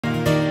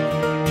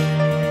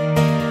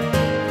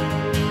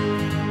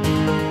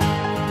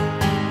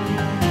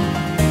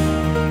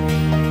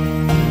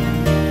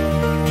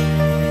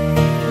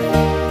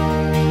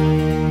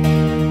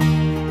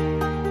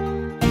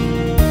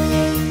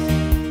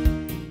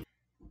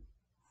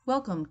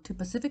Welcome to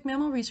Pacific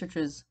Mammal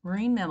Research's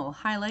Marine Mammal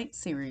Highlight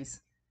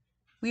Series.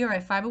 We are a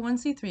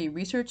 501c3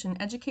 research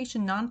and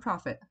education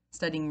nonprofit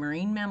studying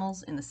marine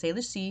mammals in the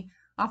Salish Sea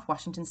off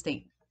Washington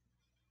State.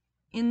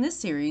 In this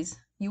series,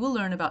 you will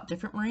learn about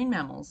different marine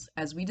mammals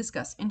as we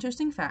discuss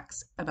interesting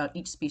facts about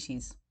each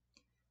species.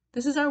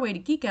 This is our way to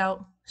geek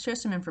out, share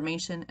some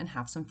information, and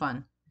have some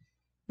fun.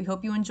 We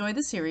hope you enjoy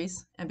the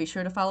series, and be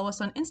sure to follow us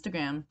on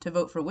Instagram to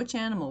vote for which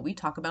animal we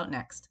talk about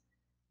next.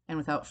 And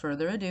without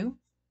further ado,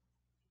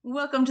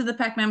 welcome to the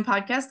PacMam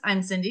podcast.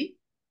 I'm Cindy.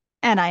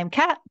 And I'm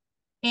Kat.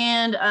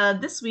 And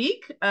this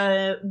week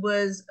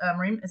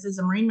this is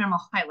a marine mammal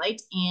highlight,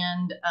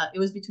 and it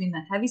was between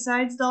the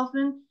Heavisides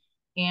Dolphin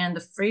and the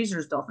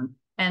Fraser's Dolphin.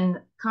 And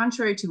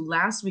contrary to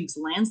last week's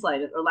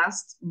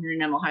last marine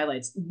mammal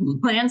highlights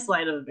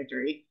landslide of a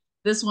victory,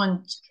 this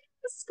one just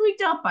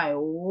squeaked out by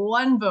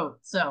one vote.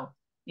 So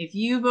if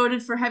you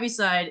voted for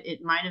Heaviside,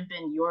 it might have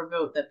been your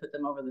vote that put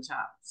them over the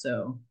top.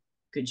 So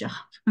good job.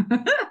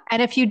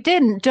 And if you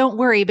didn't, don't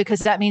worry, because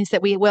that means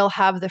that we will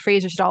have the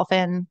Fraser's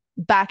Dolphin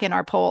back in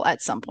our poll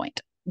at some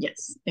point.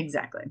 Yes,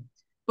 exactly.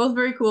 Both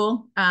very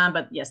cool.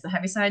 But yes, the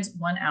Heavisides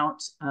won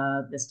out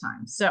this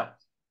time. So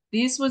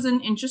this was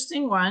an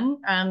interesting one.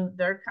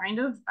 They're kind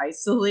of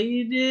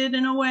isolated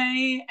in a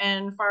way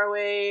and far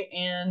away.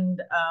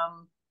 And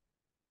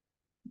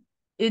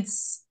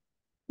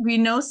we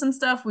know some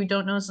stuff, we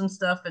don't know some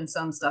stuff, and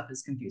some stuff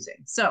is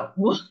confusing. So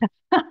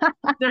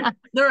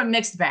they're a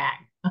mixed bag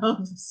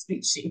of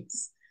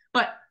species,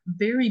 but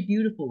very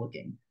beautiful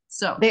looking.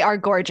 So they are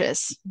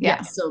gorgeous.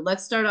 Yeah. So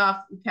let's start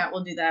off. Kat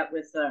will do that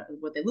with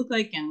what they look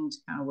like and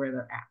kind of where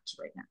they're at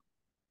right now.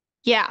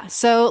 Yeah.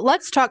 So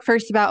let's talk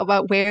first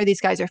about where these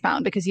guys are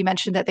found, because you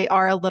mentioned that they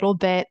are a little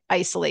bit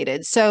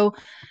isolated. So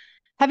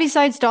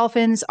Heavisides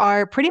dolphins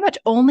are pretty much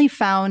only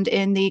found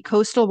in the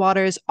coastal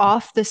waters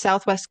off the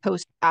southwest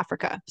coast of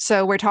Africa.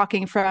 So we're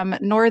talking from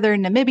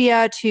northern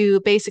Namibia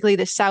to basically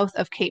the south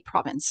of Cape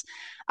Province.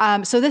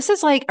 So this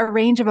is like a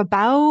range of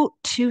about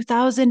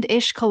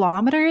 2,000-ish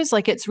kilometers.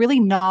 Like, it's really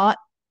not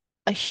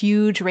a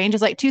huge range.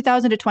 It's like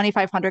 2,000 to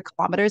 2,500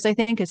 kilometers, I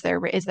think, is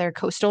their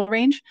coastal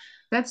range.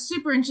 That's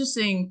super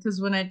interesting, because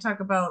when I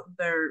talk about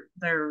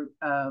their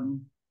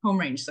home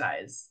range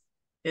size,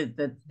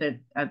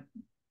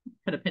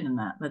 put a pin in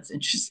that. That's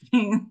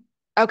interesting.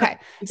 Okay.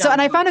 So,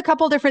 and I found a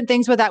couple different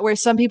things with that, where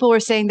some people were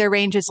saying their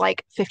range is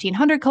like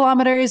 1,500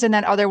 kilometers, and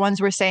then other ones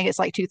were saying it's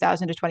like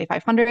 2,000 to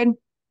 2,500.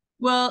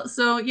 Well,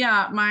 so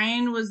yeah,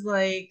 mine was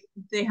like,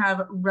 they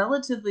have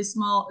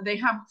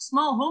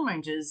small home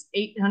ranges,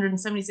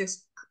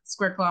 876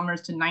 square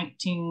kilometers to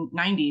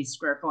 1990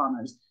 square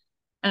kilometers.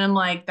 And I'm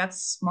like,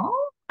 that's small?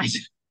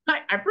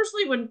 I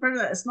personally wouldn't put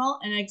that as small,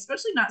 and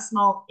especially not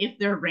small if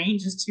their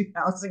range is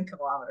 2,000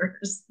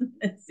 kilometers.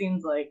 It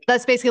seems like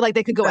that's basically like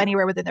they could go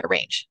anywhere within their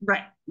range.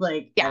 Right.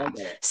 Like, yeah.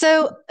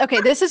 So,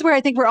 okay, this is where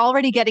I think we're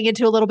already getting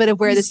into a little bit of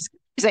where this is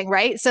confusing,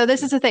 right? So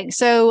this is the thing.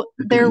 So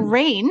their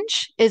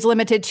range is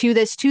limited to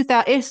this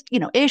 2,000,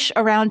 ish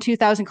around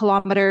 2,000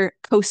 kilometer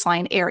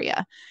coastline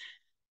area.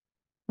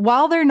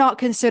 While they're not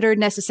considered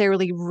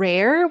necessarily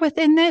rare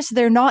within this,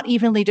 they're not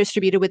evenly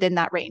distributed within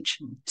that range.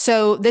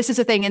 So this is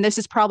a thing, and this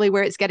is probably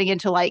where it's getting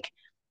into, like,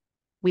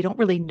 we don't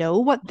really know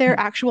what their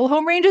actual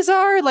home ranges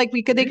are. Like,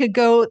 they could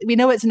go, we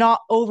know it's not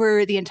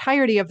over the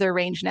entirety of their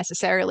range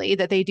necessarily,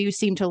 that they do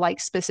seem to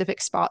like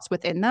specific spots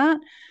within that.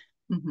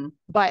 Mm-hmm.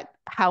 But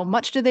how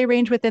much do they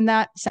range within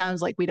that?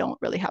 Sounds like we don't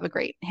really have a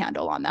great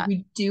handle on that.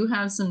 We do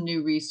have some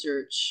new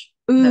research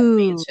that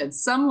may shed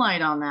some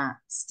light on that.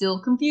 Still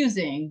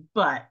confusing,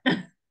 but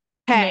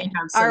okay.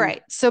 All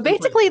right. So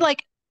basically,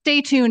 like,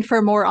 stay tuned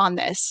for more on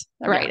this,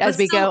 right? Yeah,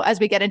 as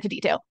we get into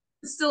detail.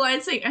 Still,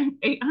 I'd say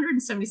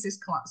 876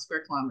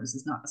 square kilometers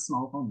is not a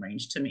small home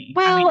range to me.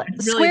 Well, really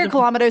square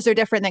kilometers are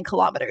different than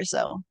kilometers,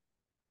 though.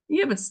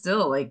 Yeah, but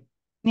still, like,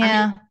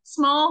 yeah,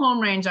 small home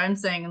range, I'm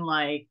saying in,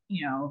 like,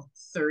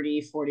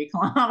 30, 40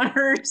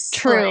 kilometers.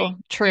 True,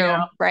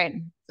 right.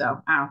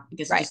 So, I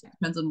guess it just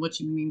depends on what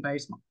you mean by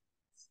small.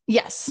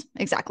 Yes,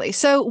 exactly.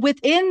 So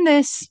within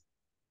this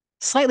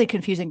slightly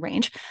confusing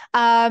range,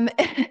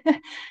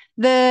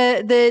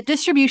 the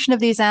distribution of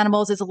these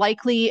animals is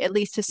likely, at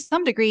least to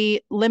some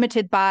degree,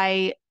 limited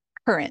by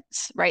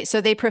currents, right?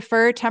 So they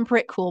prefer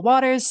temperate, cool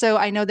waters. So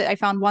I know that I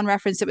found one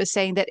reference that was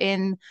saying that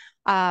in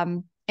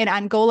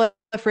Angola,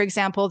 for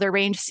example, their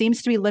range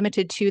seems to be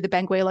limited to the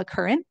Benguela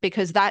Current,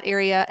 because that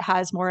area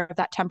has more of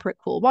that temperate,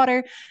 cool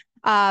water.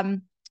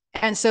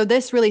 And so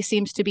this really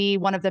seems to be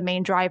one of the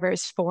main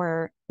drivers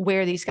for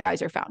where these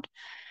guys are found.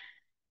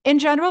 In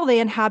general, they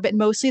inhabit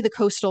mostly the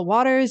coastal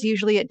waters,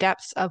 usually at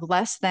depths of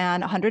less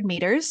than 100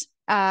 meters.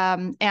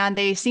 And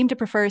they seem to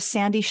prefer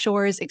sandy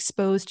shores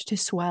exposed to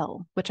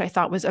swell, which I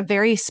thought was a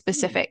very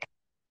specific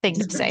thing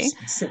to say.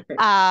 Which,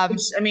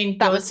 I mean,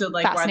 that was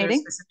like fascinating.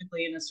 Why they're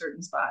specifically in a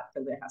certain spot,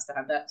 because it has to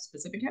have that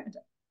specific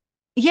habitat.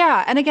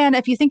 Yeah. And again,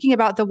 if you're thinking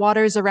about the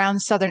waters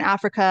around Southern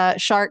Africa,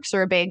 sharks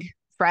are a big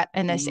threat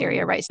in this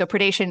area, right? So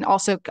predation,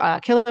 also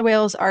killer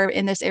whales are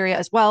in this area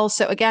as well.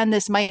 So again,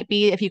 this might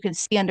be, if you can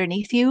see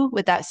underneath you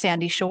with that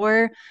sandy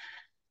shore,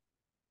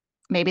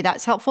 maybe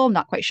that's helpful. I'm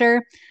not quite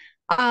sure.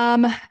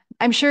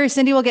 I'm sure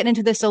Cindy will get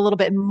into this a little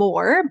bit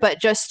more, but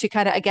just to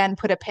kind of, again,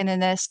 put a pin in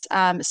this,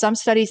 some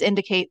studies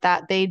indicate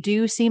that they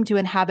do seem to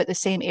inhabit the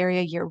same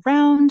area year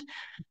round.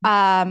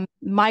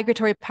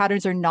 Migratory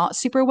patterns are not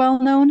super well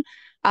known.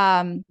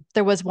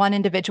 There was one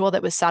individual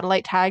that was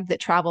satellite tagged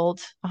that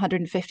traveled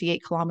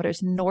 158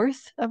 kilometers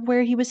north of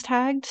where he was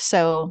tagged.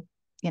 So,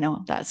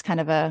 that's kind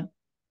of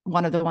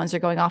one of the ones they're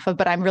going off of,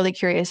 but I'm really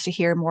curious to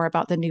hear more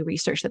about the new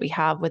research that we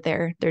have with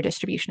their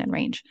distribution and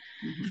range.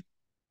 Mm-hmm.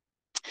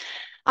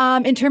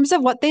 In terms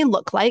of what they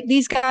look like,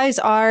 these guys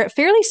are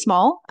fairly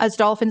small as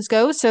dolphins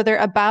go. So they're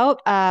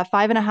about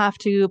 5.5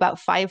 to about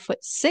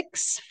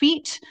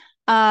 5'6"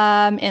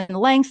 in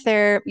length.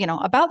 They're,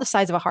 about the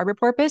size of a harbor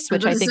porpoise,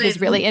 which I think is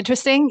really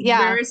interesting. Yeah.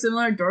 Very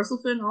similar. Dorsal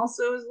fin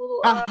also is a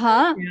little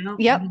odd.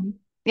 Yep. Mm-hmm.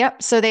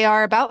 Yep. So they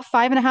are about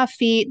 5.5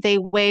 feet. They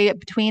weigh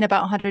between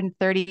about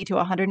 130 to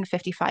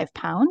 155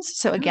 pounds.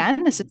 So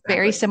again, this is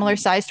very similar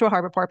size to a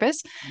harbor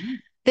porpoise. Mm-hmm.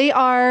 They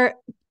are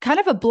kind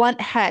of a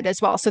blunt head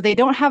as well. So they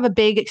don't have a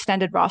big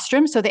extended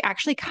rostrum. So they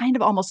actually kind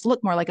of almost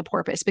look more like a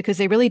porpoise because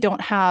they really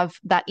don't have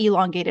that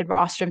elongated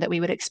rostrum that we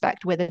would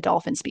expect with a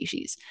dolphin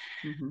species.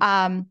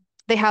 Mm-hmm.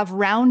 They have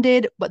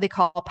rounded, what they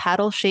call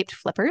paddle-shaped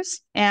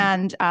flippers,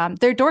 and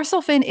their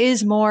dorsal fin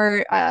is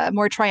more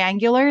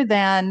triangular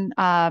than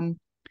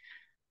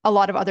a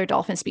lot of other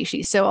dolphin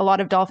species. So a lot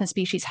of dolphin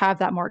species have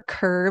that more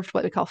curved,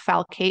 what we call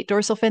falcate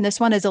dorsal fin. This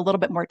one is a little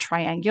bit more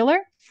triangular.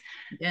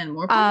 Again,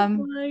 more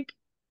porpoise-like.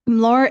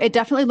 It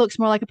definitely looks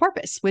more like a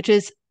porpoise, which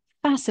is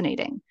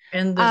fascinating.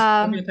 And we're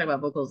going to talk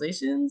about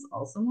vocalizations,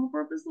 also more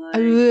porpoise-like.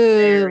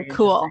 Ooh,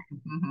 cool.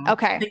 Mm-hmm.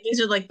 Okay. I think these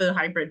are like the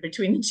hybrid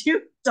between the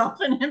two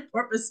dolphin and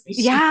porpoise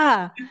species.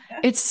 Yeah,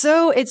 it's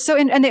so,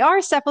 and they are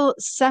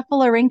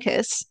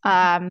cephalorhynchus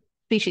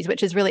species,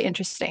 which is really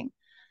interesting.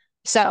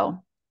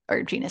 So,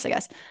 or genus, I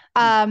guess.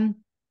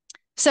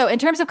 So in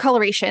terms of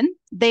coloration,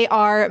 they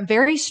are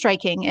very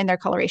striking in their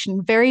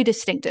coloration, very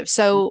distinctive.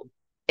 So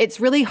it's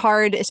really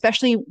hard,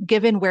 especially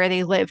given where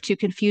they live, to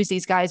confuse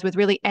these guys with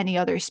really any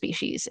other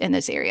species in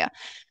this area.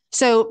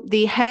 So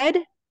the head,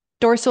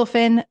 dorsal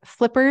fin,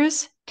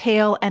 flippers,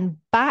 tail, and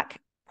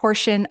back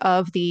portion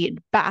of the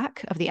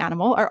back of the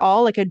animal are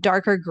all like a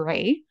darker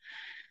gray.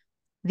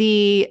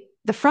 The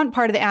front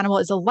part of the animal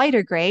is a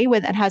lighter gray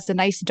and has a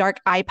nice dark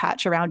eye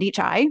patch around each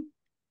eye.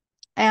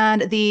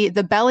 And the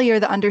belly or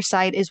the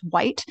underside is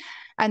white.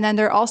 And then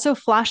there are also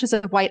flashes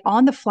of white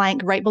on the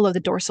flank right below the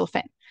dorsal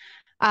fin.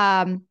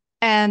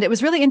 And it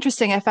was really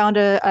interesting. I found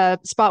a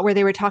spot where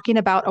they were talking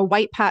about a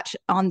white patch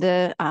on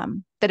the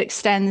that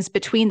extends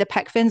between the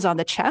pec fins on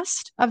the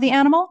chest of the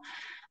animal.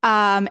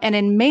 And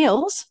in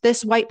males,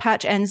 this white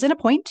patch ends in a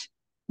point.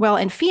 Well,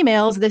 in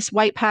females, this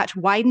white patch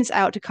widens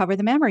out to cover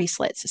the mammary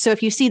slits. So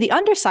if you see the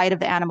underside of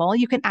the animal,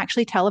 you can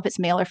actually tell if it's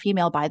male or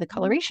female by the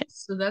coloration.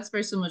 So that's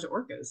very similar to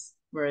orcas,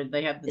 where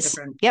they have the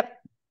different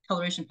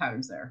coloration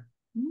patterns there.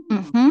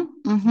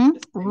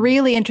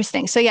 Really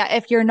interesting. So yeah,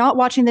 if you're not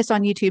watching this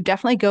on YouTube,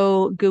 definitely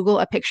go Google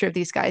a picture of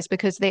these guys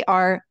because they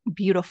are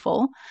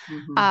beautiful.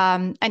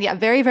 And yeah,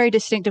 very, very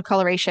distinctive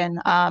coloration.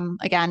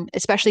 Again,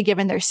 especially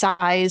given their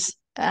size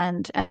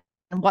and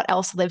what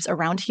else lives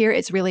around here,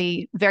 it's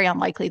really very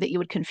unlikely that you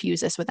would confuse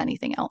this with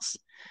anything else.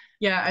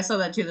 Yeah, I saw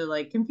that too. They're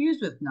like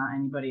confused with not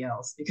anybody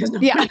else because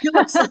nobody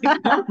looks like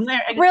them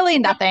there. Really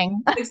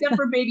nothing. Except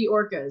for baby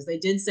orcas. They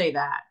did say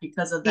that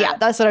because of that. Yeah,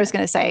 that's what I was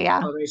going to say. Yeah.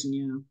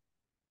 Coloration,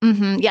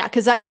 Yeah,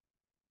 because that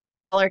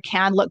color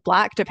can look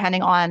black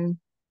depending on,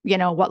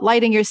 what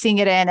lighting you're seeing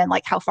it in and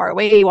like how far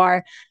away you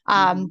are.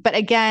 But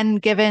again,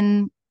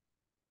 given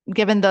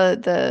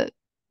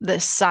the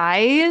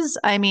size,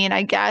 I mean,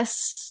 I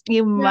guess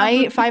you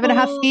might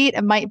 5.5 feet.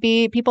 It might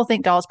be, people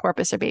think Dall's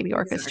porpoise or baby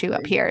orcas too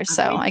up here.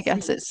 So I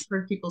guess it's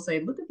heard people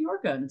say, look at the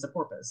orca and it's a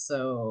porpoise.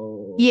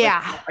 So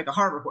yeah, like a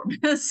harbor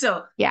porpoise.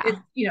 So yeah,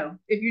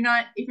 if you're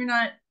not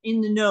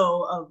in the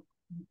know of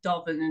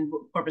dolphin and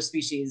porpoise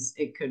species,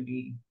 it could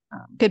be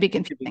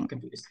confusing.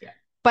 Yeah.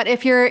 But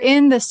if you're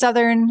in the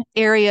southern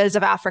areas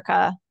of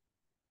Africa,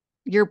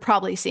 you're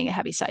probably seeing a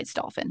Heavisides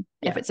dolphin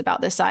if it's about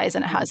this size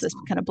and it has this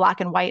kind of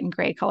black and white and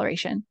gray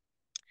coloration.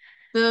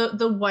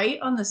 The white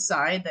on the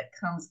side that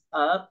comes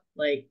up,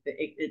 like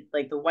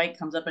like the white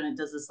comes up and it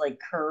does this like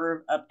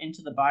curve up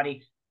into the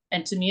body.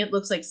 And to me, it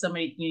looks like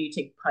somebody, you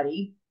take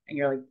putty and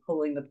you're like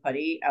pulling the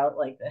putty out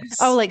like this.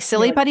 Oh, like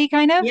silly putty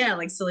kind of? Yeah,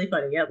 like silly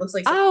putty. Yeah, it looks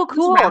like oh,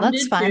 cool.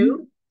 That's fun.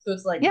 Too. So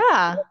it's like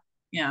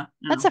yeah,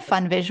 that's a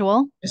fun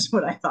visual. Just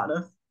what I thought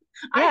of.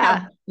 Yeah. I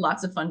have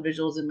lots of fun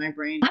visuals in my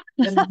brain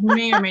that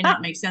may or may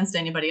not make sense to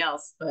anybody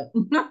else, but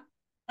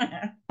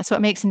that's what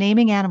makes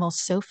naming animals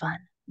so fun.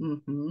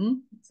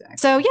 Exactly.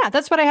 So yeah,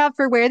 that's what I have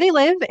for where they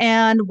live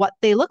and what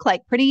they look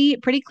like. Pretty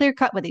clear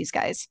cut with these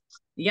guys.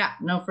 Yeah,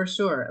 no, for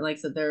sure. Like I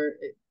said,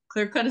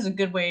 clear cut is a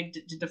good way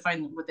to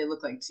define what they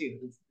look like too.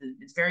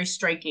 It's very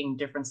striking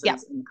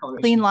differences in the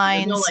coloration. Clean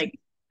lines.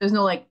 There's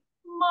no like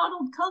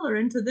mottled color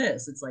into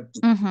this. It's like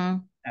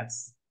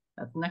that's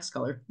the next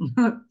color.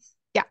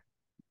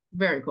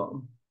 Very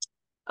cool.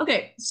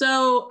 Okay,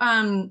 so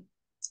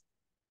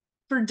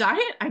for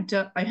diet,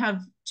 I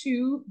have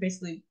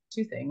basically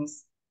two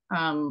things.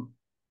 The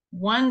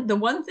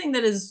one thing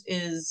that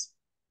is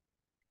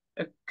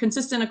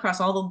consistent across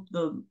all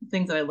the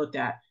things that I looked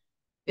at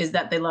is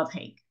that they love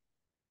hake.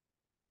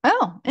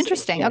 Oh,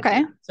 interesting.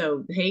 Okay.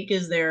 So hake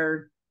is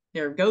their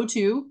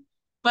go-to,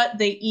 but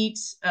they eat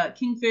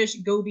kingfish,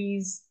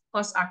 gobies,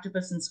 plus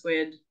octopus and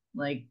squid,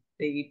 like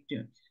they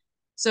do.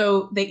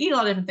 So they eat a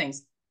lot of different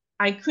things.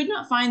 I could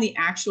not find the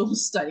actual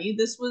study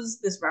this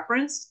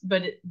referenced,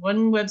 but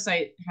one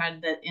website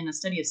had that in a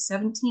study of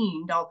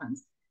 17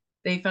 dolphins,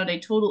 they found a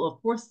total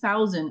of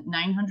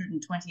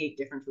 4,928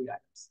 different food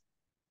items.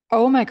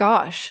 Oh my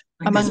gosh.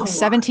 Like, among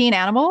 17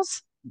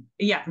 animals?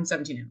 Yeah, from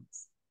 17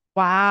 animals.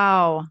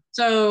 Wow.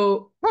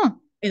 So,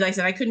 like I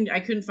said, I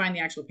couldn't find the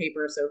actual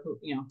paper, so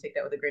take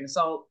that with a grain of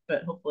salt.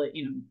 But hopefully,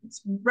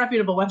 it's a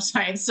reputable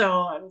website, so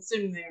I'm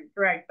assuming they're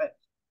correct. But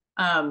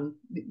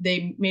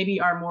they maybe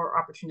are more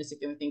opportunistic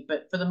than we think.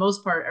 But for the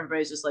most part,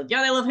 everybody's just like,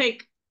 yeah, they love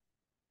hake.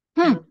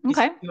 And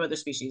okay. a few other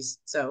species,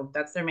 so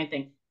that's their main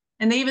thing.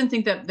 And they even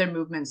think that their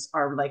movements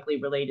are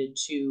likely related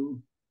to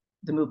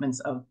the movements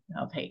of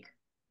hake.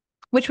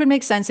 Which would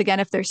make sense again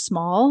if they're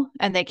small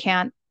and they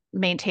can't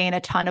maintain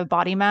a ton of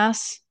body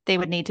mass, they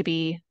would need to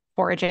be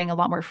foraging a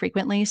lot more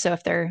frequently. So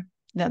if their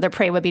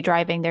prey would be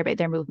driving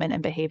their movement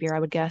and behavior, I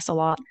would guess a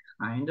lot.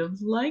 Kind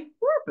of like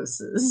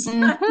porpoises.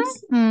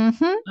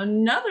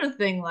 Another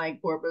thing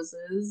like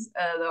porpoises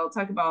that I'll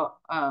talk about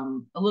a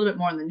little bit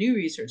more in the new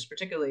research,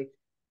 particularly,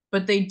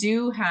 but they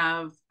do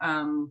have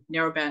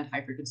narrowband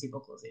high frequency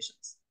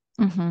vocalizations.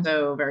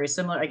 So very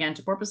similar again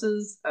to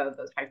porpoises,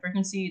 the high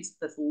frequency. It's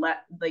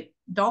like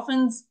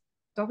dolphin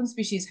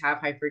species have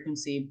high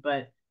frequency,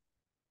 but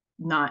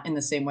not in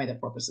the same way that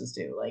porpoises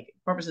do. Like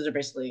porpoises are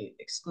basically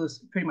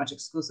pretty much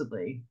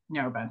exclusively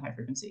narrowband high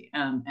frequency,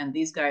 and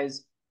these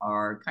guys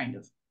are kind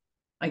of,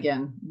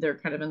 again, they're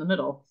kind of in the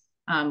middle.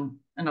 And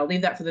I'll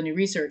leave that for the new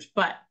research,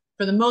 but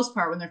for the most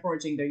part, when they're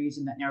foraging, they're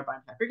using that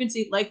narrowband high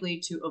frequency, likely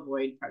to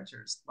avoid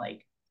predators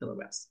like killer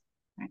whales.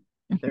 Right?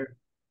 If they're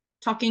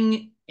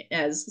talking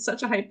as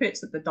such a high pitch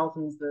that the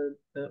dolphins, the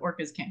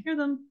orcas can't hear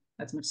them,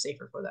 that's much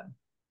safer for them.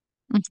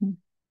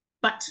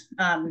 But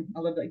I'll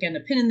leave, again,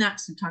 a pin in that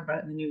to talk about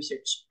it in the new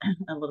research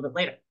a little bit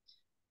later.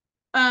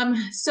 And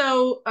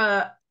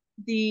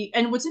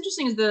what's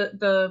interesting is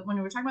when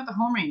we were talking about the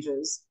home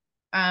ranges,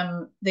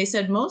 they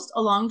said most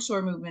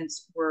along-shore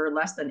movements were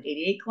less than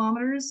 88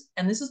 kilometers,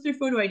 and this is through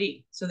photo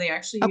ID. So they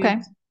actually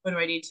used photo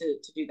ID to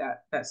do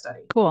that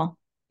study. Cool.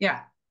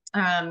 Yeah.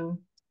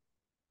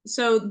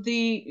 So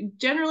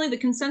generally the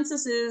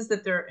consensus is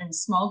that they're in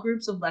small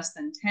groups of less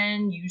than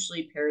 10,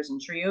 usually pairs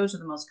and trios are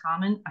the most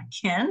common.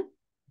 Again,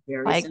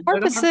 very like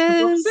similar porpoises.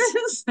 To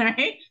porpoises,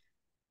 right?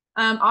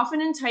 Often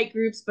in tight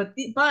groups, but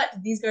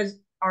these guys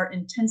are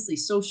intensely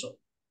social.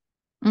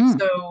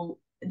 So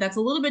that's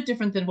a little bit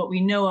different than what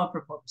we know of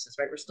for porpoises,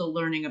 right? We're still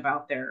learning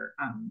about their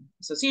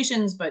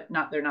associations, but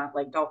they're not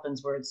like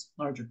dolphins where it's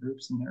larger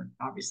groups and they're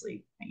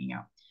obviously hanging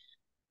out.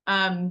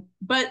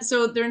 But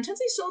so they're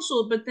intensely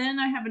social, but then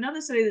I have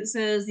another study that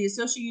says the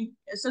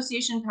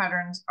association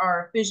patterns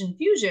are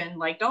fission-fusion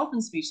like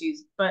dolphin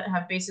species, but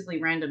have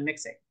basically random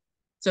mixing.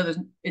 So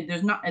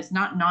it's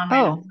not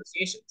non-random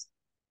associations.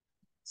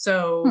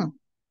 So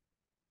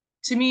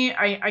to me,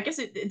 I guess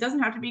it doesn't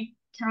have to be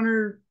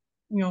counter,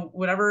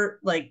 whatever,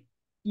 like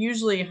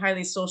usually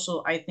highly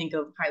social, I think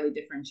of highly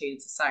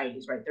differentiated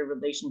societies, right? Their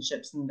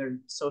relationships and they're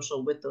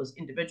social with those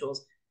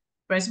individuals.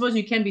 But I suppose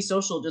you can be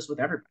social just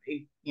with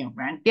everybody,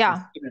 random.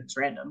 Yeah. Even if it's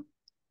random.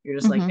 You're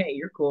just like, hey,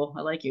 you're cool.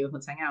 I like you.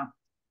 Let's hang out.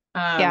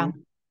 Yeah.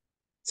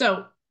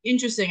 So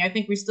interesting. I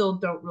think we still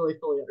don't really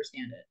fully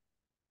understand it.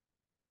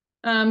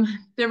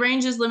 The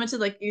range is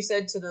limited, like you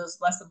said, to those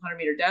less than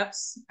 100-meter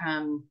depths.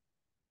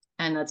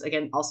 And that's,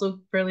 again, also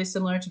fairly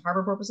similar to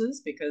harbor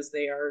porpoises because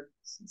they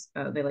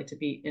like to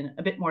be in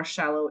a bit more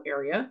shallow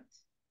area.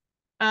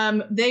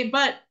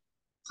 But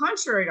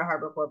contrary to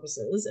harbor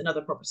porpoises and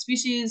other porpoise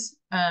species,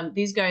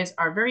 these guys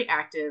are very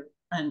active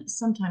and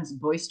sometimes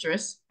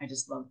boisterous. I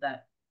just love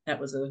that. That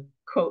was a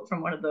quote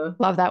from one of the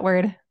love that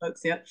word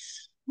books. Yeah,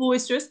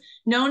 boisterous,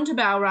 known to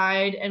bow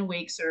ride and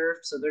wake surf,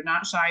 so they're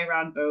not shy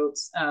around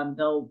boats.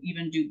 They'll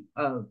even do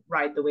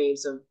ride the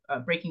waves of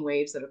breaking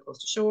waves that are close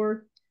to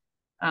shore.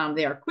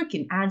 They are quick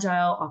and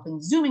agile, often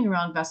zooming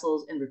around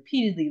vessels and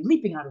repeatedly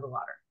leaping out of the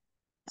water.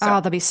 So,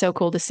 that'd be so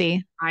cool to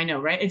see. I know,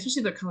 right?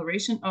 Especially their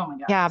coloration. Oh my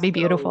god. Yeah, it'd be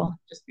beautiful.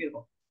 Just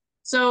beautiful.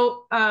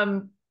 So,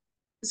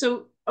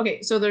 so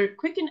they're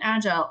quick and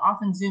agile,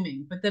 often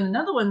zooming. But then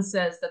another one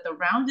says that the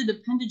rounded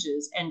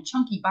appendages and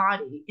chunky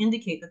body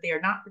indicate that they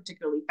are not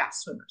particularly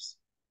fast swimmers.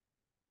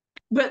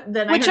 But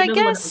then I heard another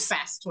one that was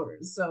fast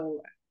swimmers.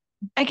 So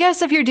I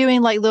guess if you're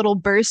doing like little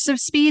bursts of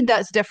speed,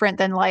 that's different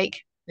than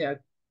like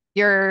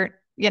you're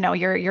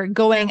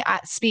going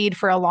at speed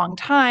for a long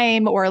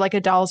time, or like a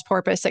Dall's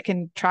porpoise that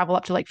can travel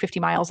up to like 50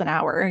 miles an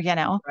hour,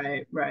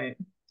 Right.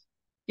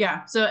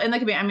 Yeah. So, and that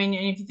could be,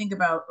 if you think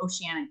about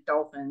oceanic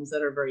dolphins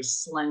that are very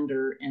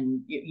slender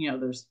and,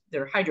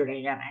 they're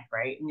hydrodynamic,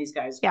 right? And these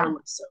guys are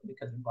less so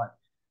because of what?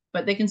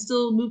 but they can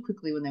still move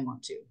quickly when they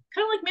want to.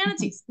 Kind of like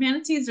manatees.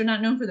 Manatees are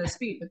not known for their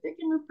speed, but they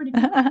can move pretty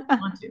quickly if they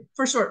want to,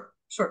 for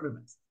short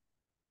movements.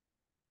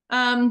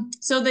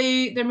 So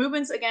their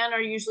movements again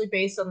are usually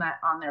based on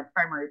their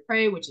primary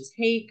prey, which is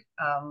hake,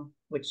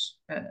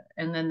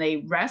 and then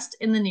they rest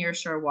in the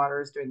nearshore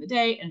waters during the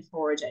day and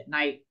forage at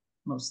night,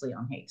 mostly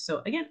on hake.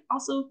 So again,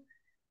 also,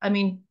 I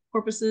mean,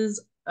 porpoises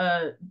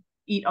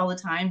eat all the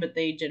time, but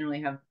they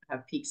generally have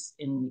peaks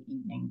in the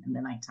evening and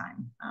the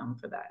nighttime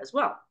for that as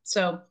well.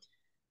 So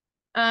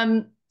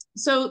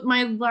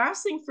my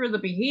last thing for the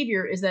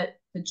behavior is that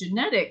the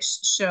genetics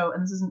show,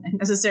 and this isn't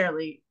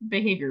necessarily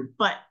behavior,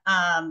 but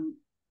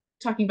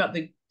talking about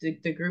the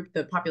group,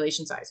 the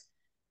population size,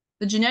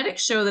 the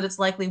genetics show that it's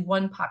likely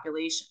one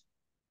population,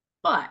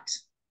 but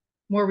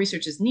more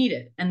research is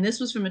needed. And this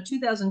was from a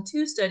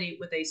 2002 study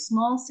with a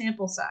small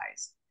sample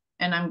size.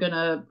 And I'm going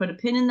to put a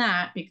pin in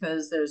that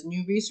because there's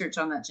new research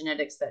on that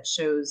genetics that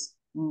shows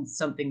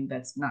something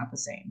that's not the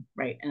same,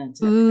 right? And it's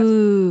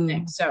the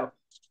thing. So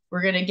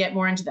we're going to get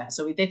more into that.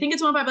 So they think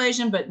it's one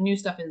population, but new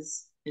stuff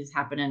is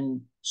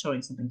happening,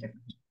 showing something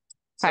different.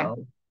 So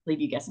I'll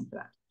leave you guessing for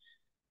that.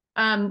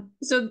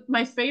 So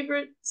my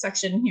favorite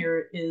section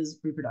here is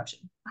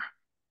reproduction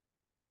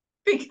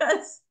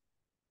because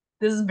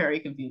this is very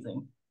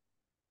confusing.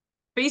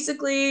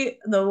 Basically,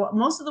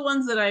 most of the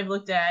ones that I've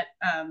looked at,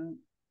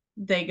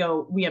 they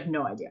go, we have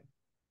no idea.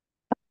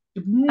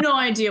 We have no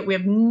idea. We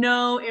have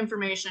no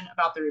information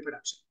about the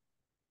reproduction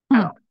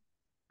at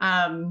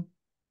all.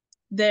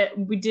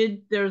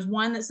 There's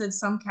one that said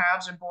some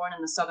calves are born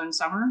in the southern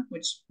summer,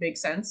 which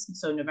makes sense.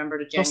 So November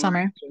to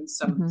January,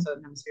 southern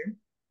hemisphere.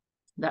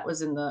 That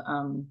was in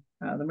the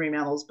Marine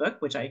Mammals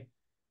book, which is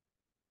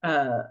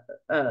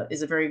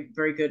a very,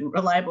 very good and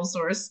reliable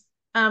source.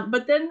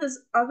 But then this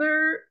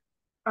other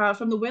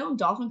from the whale and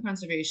dolphin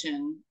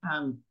conservation,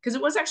 because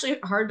it was actually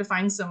hard to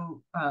find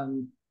some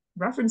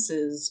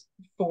references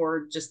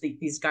for just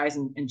these guys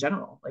in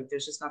general. Like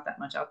there's just not that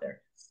much out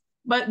there.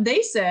 But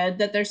they said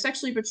that they're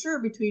sexually mature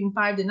between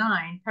 5 to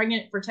 9,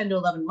 pregnant for 10 to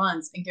 11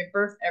 months, and give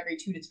birth every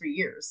 2 to 3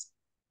 years.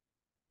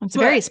 It's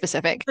very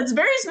specific. It's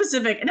very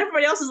specific. And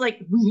everybody else is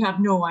like, we have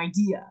no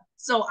idea.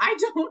 So I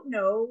don't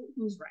know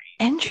who's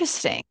right.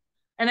 Interesting.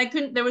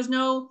 And there was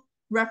no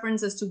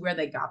reference as to where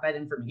they got that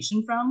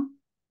information from.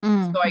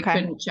 So I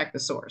couldn't check the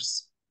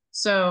source.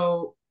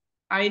 So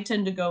I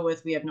tend to go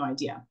with, we have no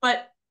idea.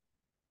 But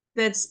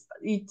that's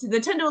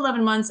the 10 to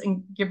 11 months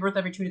and give birth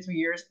every 2 to 3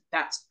 years.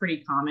 That's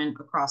pretty common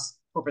across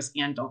porpoise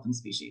and dolphin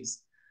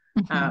species.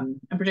 And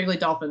particularly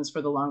dolphins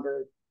for the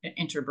longer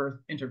interbirth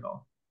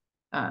interval.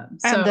 And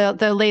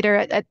the later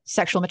at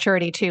sexual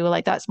maturity too,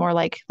 like that's more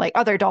like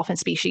other dolphin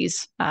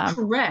species.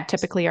 Correct.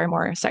 Typically are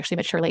more sexually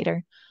mature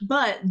later.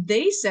 But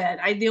they said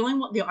this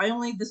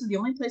is the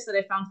only place that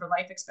I found for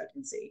life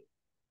expectancy,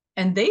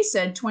 and they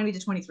said 20 to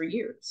 23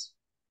 years.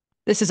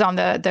 This is on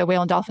the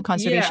Whale and Dolphin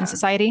Conservation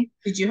Society.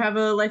 Did you have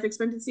a life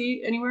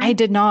expectancy anywhere? I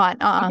did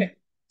not. Okay,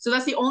 so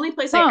that's the only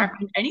place I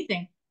found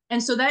anything,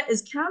 and so that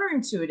is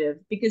counterintuitive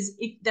because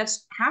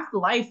that's half the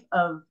life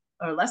of,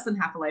 or less than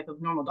half the life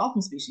of normal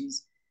dolphin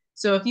species.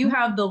 So if you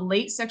have the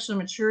late sexual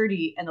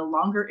maturity and the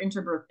longer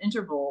interbirth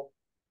interval,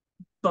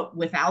 but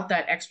without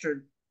that extra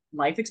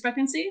life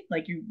expectancy,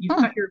 like you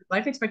cut your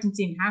life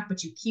expectancy in half,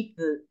 but you keep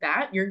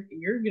you're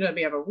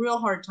gonna have a real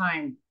hard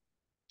time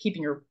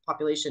keeping your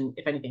population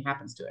if anything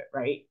happens to it,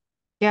 right?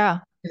 Yeah,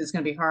 because it's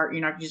gonna be hard.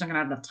 You're just not gonna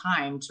have enough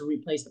time to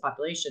replace the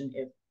population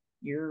if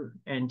you're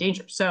in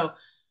danger. So,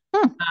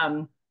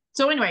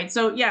 so anyway,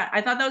 yeah,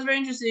 I thought that was very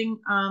interesting.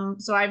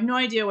 So I have no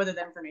idea whether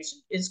that information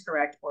is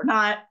correct or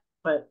not.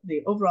 But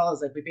the overall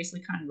is like, we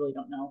basically kind of really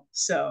don't know.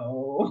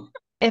 So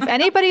if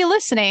anybody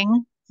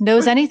listening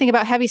knows anything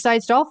about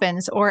Heavisides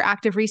dolphins or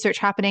active research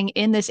happening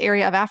in this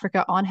area of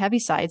Africa on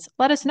Heavisides,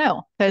 let us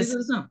know. Because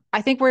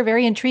I think we're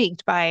very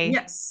intrigued by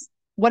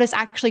what is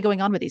actually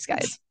going on with these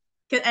guys.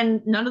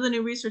 And none of the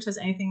new research has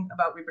anything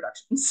about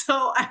reproduction.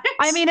 So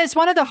I mean, it's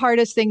one of the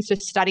hardest things to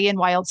study in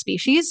wild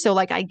species. So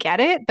like, I get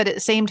it. But at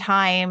the same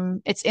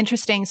time, it's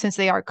interesting since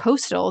they are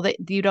coastal that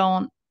they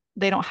don't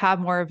have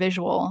more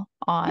visual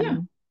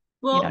on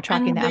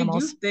tracking the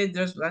animals.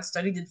 There's that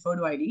study did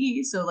photo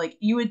ID, so like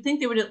you would think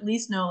they would at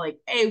least know, like,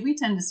 hey, we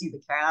tend to see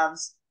the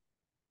calves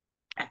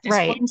at this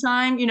point in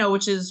time,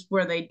 which is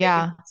where they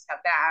have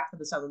that for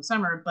the southern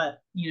summer.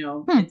 But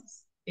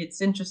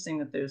it's interesting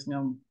that there's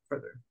no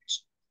further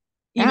information,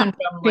 even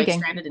from like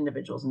stranded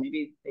individuals, and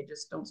maybe they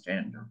just don't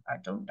strand. I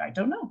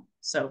don't know.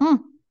 So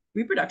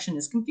reproduction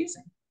is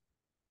confusing,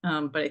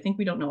 but I think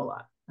we don't know a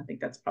lot. I think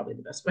that's probably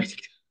the best way to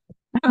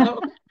go.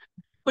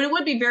 But it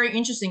would be very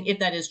interesting if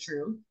that is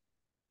true.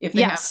 If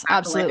they have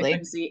absolutely, the life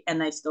expectancy and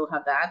they still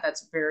have that,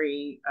 that's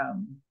very,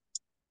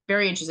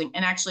 very interesting.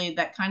 And actually,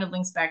 that kind of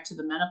links back to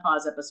the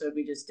menopause episode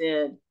we just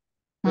did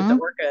with the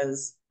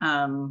orcas.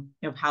 How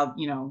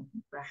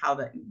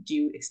that do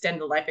you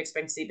extend the life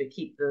expectancy but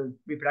keep the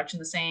reproduction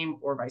the same,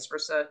 or vice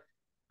versa,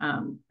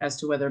 as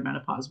to whether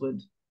menopause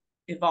would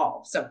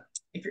evolve. So,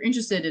 if you're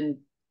interested in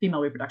female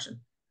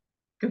reproduction,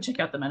 go check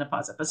out the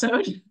menopause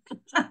episode.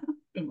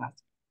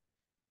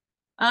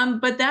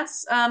 But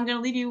that's I'm going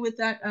to leave you with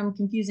that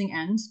confusing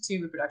end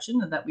to reproduction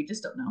that we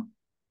just don't know.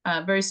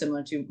 Very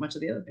similar to much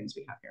of the other things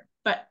we have here.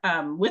 But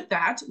with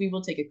that, we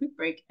will take a quick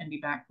break and be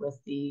back with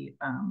the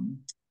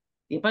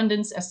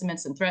abundance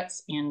estimates and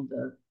threats and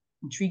the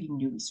intriguing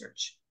new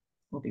research.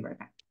 We'll be right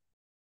back.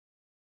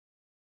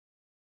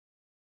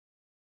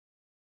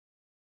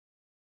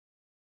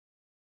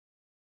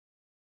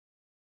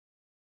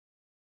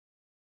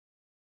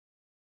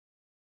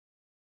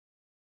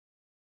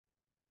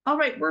 All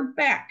right, we're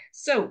back.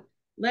 So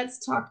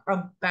let's talk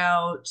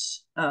about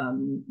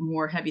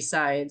more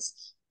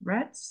Heavisides,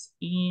 threats,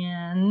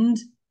 and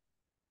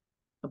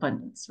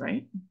abundance,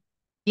 right?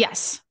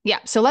 Yes. Yeah.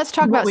 So let's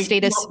talk about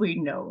status. What we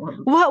know.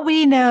 What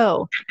we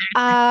know.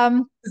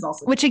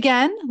 Also which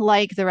again,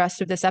 like the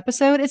rest of this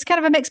episode, it's kind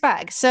of a mixed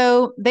bag.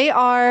 So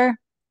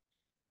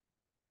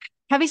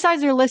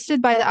Heavisides are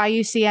listed by the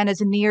IUCN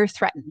as near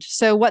threatened.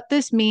 So what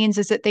this means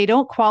is that they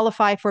don't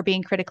qualify for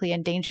being critically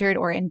endangered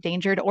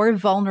or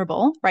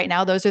vulnerable. Right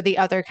now, those are the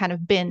other kind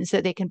of bins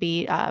that they can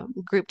be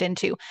grouped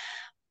into.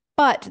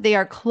 But they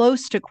are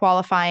close to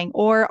qualifying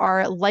or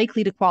are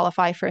likely to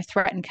qualify for a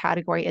threatened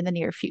category in the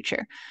near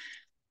future.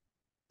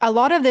 A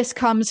lot of this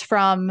comes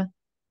from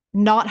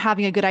not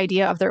having a good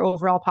idea of their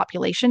overall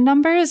population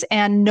numbers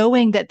and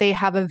knowing that they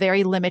have a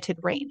very limited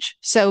range.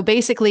 So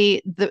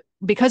basically,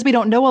 because we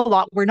don't know a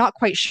lot, we're not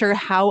quite sure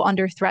how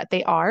under threat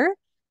they are.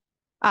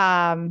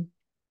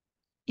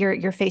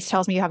 Your face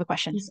tells me you have a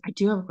question. Yes, I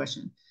do have a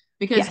question.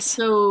 Because yes.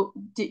 So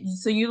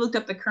you looked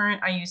up the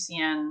current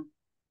IUCN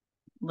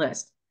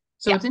list.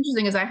 So what's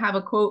interesting is I have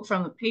a quote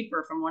from the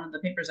paper, from one of the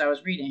papers I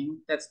was reading,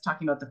 that's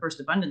talking about the first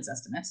abundance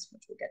estimates,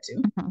 which we'll get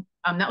to.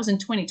 That was in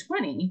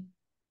 2020.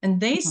 And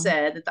they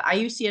said that the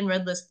IUCN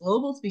Red List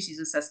Global Species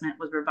Assessment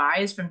was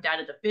revised from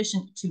data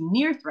deficient to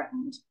near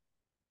threatened,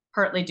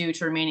 partly due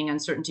to remaining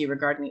uncertainty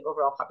regarding the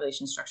overall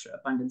population structure,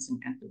 abundance, and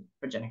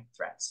anthropogenic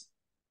threats.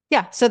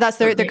 Yeah, so that's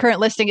their current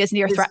listing is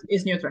near threatened.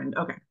 Is near threatened,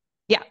 okay.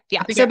 Yeah.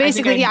 So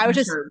basically, I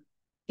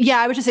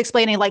was just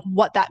explaining like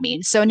what that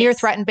means. So near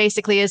threatened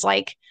basically is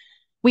like,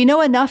 we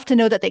know enough to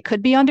know that they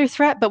could be under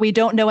threat, but we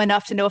don't know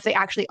enough to know if they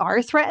actually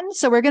are threatened.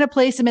 So we're going to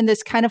place them in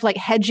this kind of like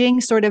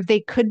hedging sort of, they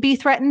could be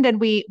threatened, and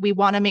we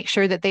want to make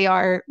sure that they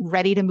are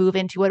ready to move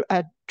into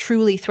a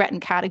truly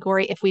threatened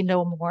category if we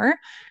know more.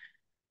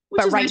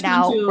 But right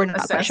now, we're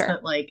not quite sure.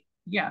 That, like,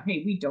 yeah,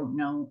 hey, we don't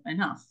know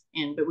enough,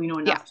 but we know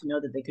enough to know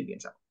that they could be in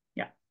trouble.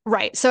 Yeah.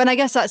 Right. So, and I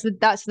guess that's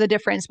the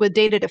difference with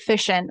data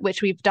deficient,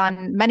 which we've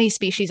done many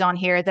species on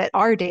here that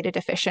are data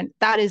deficient.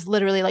 That is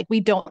literally like, we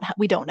don't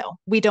know.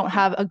 We don't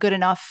have a good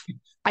enough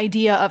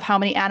idea of how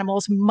many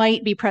animals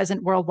might be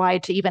present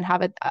worldwide to even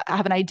have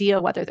an idea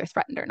whether they're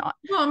threatened or not.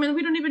 Well, I mean,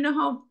 we don't even know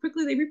how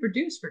quickly they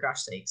reproduce, for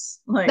gosh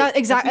sakes. Like that,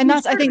 exactly. And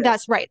I think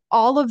that's right.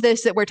 All of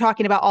this that we're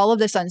talking about, all of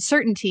this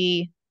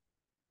uncertainty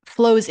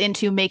flows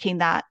into making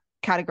that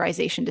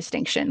categorization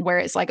distinction, where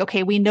it's like,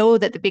 okay, we know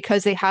that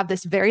because they have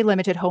this very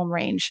limited home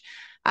range,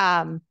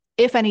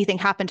 if anything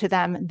happened to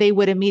them, they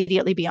would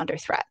immediately be under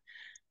threat.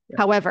 Yeah.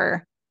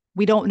 However,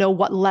 we don't know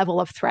what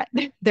level of threat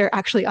they're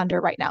actually under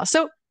right now.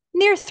 So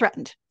near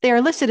threatened, they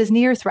are listed as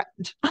near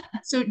threatened.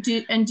 So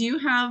do you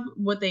have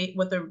what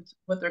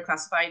they're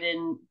classified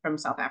in from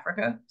South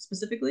Africa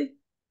specifically?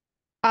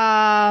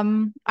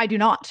 I do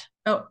not.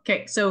 Oh,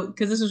 okay. So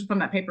because this was from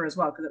that paper as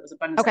well, because it was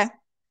abundance. Okay.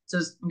 So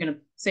I'm going to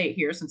say it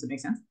here since it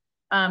makes sense.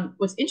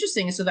 What's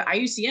interesting is, so the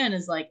IUCN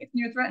is like, it's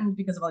near threatened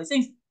because of all these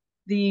things.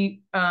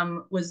 The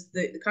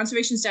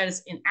conservation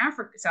status in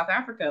South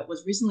Africa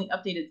was recently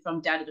updated from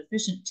data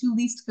deficient to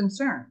least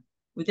concern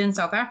within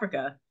South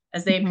Africa,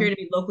 as they appear to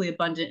be locally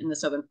abundant in the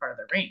southern part of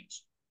their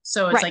range.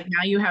 So it's like,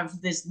 now you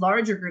have this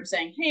larger group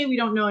saying, hey, we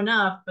don't know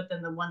enough, but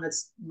then the one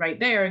that's right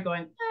there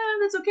going,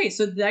 that's okay.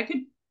 So that could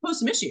pose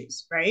some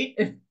issues, right?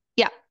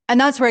 Yeah. And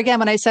that's where, again,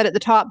 when I said at the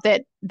top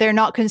that they're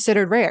not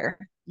considered rare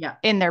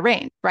in their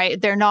range,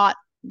 right? They're not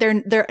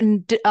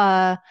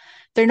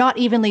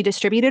evenly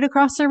distributed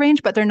across their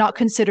range, but they're not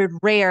considered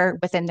rare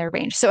within their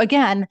range. So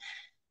again,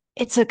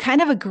 it's a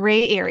kind of a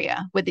gray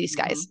area with these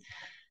guys.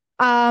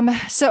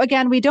 So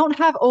again, we don't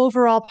have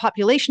overall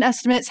population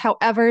estimates.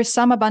 However,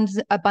 some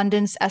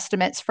abundance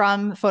estimates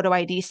from photo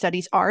ID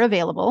studies are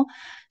available.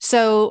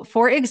 So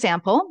for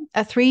example,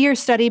 a 3-year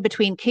study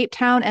between Cape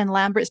Town and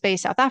Lambert's Bay,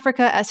 South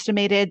Africa,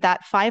 estimated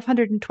that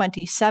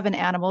 527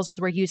 animals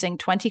were using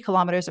 20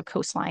 kilometers of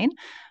coastline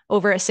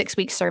over a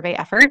 6-week survey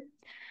effort.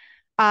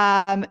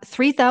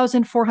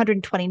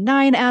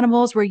 3,429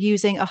 animals were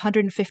using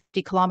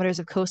 150 kilometers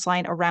of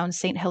coastline around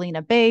St.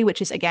 Helena Bay,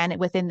 which is, again,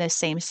 within this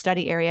same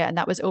study area, and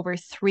that was over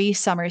 3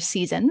 summer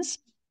seasons.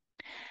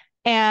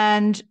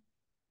 And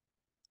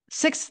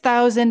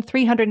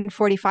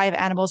 6,345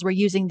 animals were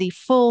using the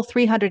full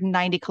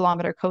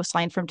 390-kilometer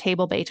coastline from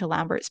Table Bay to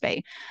Lambert's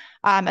Bay,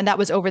 and that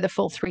was over the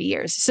full 3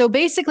 years. So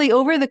basically,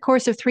 over the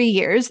course of 3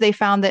 years, they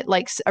found that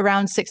like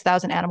around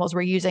 6,000 animals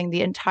were using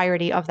the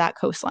entirety of that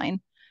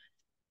coastline.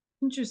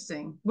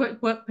 Interesting. What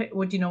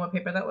do you know what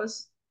paper that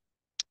was?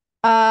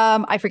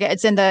 I forget.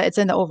 It's in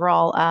the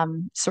overall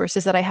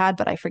sources that I had,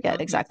 but I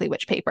forget exactly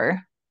which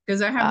paper.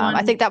 Because I have one.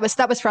 I think that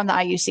was from the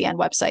IUCN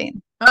website.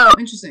 Oh,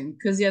 interesting.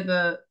 Because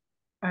yeah,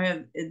 I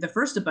have the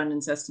first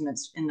abundance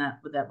estimates in that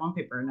with that one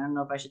paper, and I don't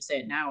know if I should say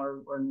it now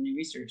or in the new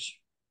research.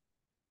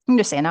 I'm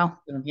just saying now.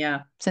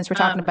 Yeah. Since we're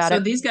talking about so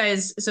it. these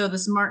guys, so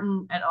this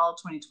Martin et al.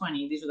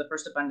 2020, these are the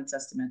first abundance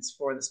estimates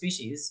for the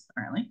species,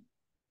 apparently.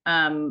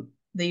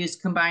 They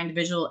used combined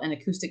visual and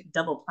acoustic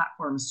double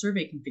platform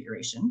survey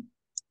configuration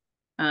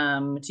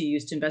to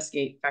use to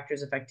investigate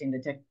factors affecting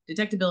the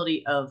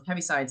detectability of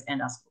Heavisides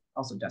and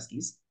also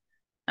Duskies.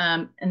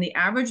 And the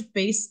average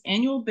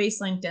annual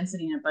baseline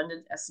density and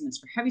abundance estimates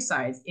for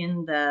Heavisides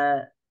in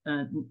the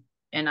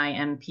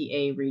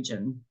NIMPA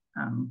region,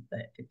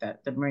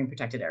 the marine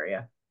protected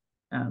area.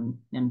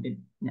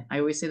 I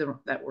always say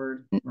that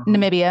word wrong.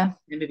 Namibia.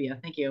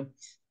 Namibia, thank you.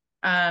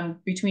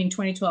 Between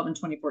 2012 and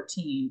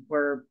 2014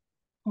 were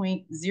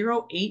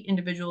 0.08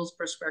 individuals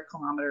per square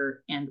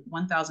kilometer and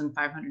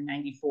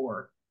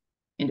 1,594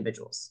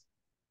 individuals.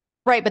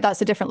 Right, but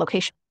that's a different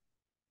location.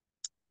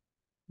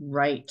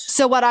 Right.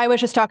 So what I was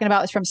just talking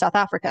about is from South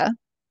Africa.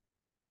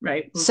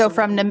 Right. So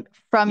from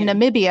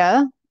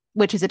Namibia,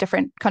 which is a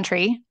different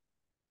country,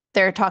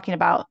 they're talking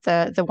about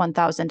the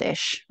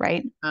 1,000-ish,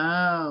 right?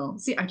 Oh,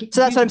 see, so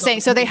that's what I'm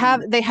saying. So they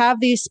have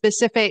these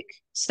specific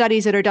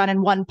studies that are done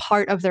in one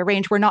part of their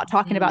range. We're not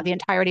talking about the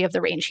entirety of the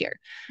range here.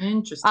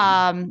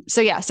 Interesting. So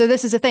yeah, so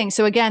this is the thing.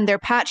 So again, they're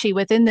patchy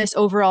within this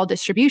overall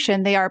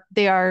distribution. They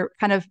are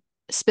kind of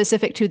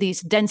specific to these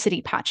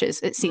density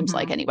patches, it seems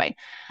like anyway.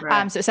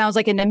 Right. So it sounds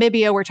like in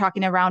Namibia, we're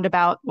talking around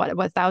about what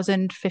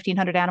 1,000,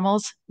 1,500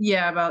 animals?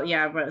 About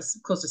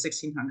close to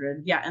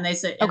 1,600. Yeah, and they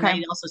said, and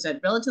they also said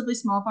relatively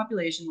small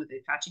population with a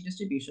patchy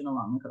distribution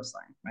along the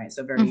coastline, right?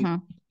 So very,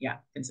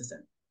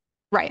 consistent.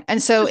 Right.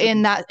 And so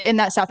in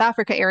that South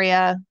Africa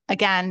area,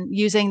 again,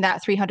 using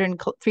that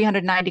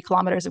 390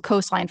 kilometers of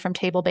coastline from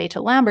Table Bay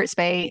to Lambert's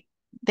Bay,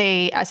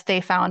 they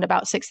found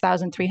about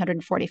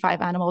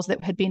 6,345 animals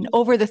that had been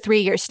over the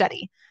 3-year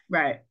study.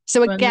 Right.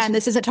 So again,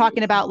 this isn't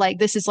talking about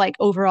this is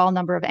overall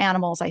number of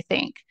animals, I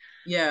think.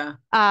 Yeah.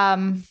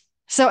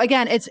 So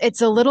again,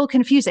 it's a little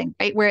confusing,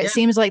 right? Where it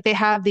seems like they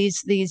have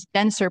these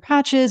denser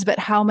patches, but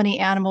how many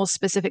animals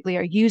specifically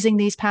are using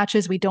these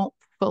patches, we don't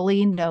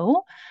fully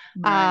know.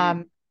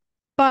 Right.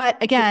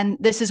 But again,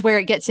 this is where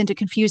it gets into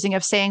confusing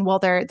of saying, well,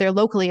 they're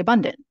locally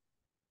abundant.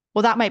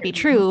 Well, that might be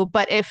true,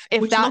 but if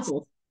that's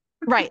local?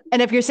 Right.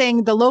 And if you're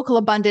saying the local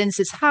abundance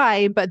is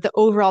high, but the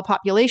overall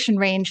population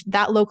range,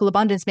 that local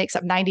abundance makes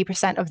up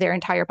 90% of their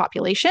entire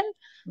population.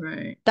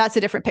 Right. That's a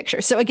different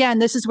picture. So again,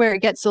 this is where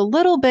it gets a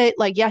little bit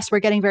yes,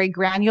 we're getting very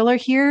granular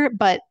here,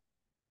 but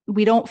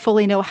we don't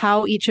fully know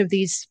how each of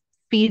these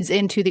feeds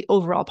into the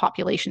overall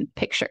population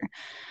picture.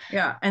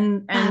 Yeah.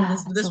 And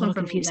this one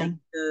from confusing.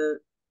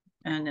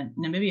 And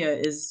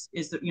Namibia is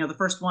the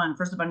first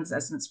abundance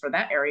estimates for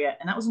that area,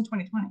 and that was in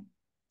 2020.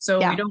 So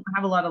we don't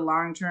have a lot of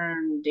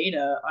long-term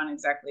data on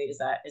exactly is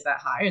that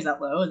high, is that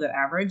low, is that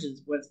average,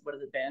 what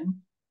has it been?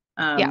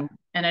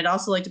 And I'd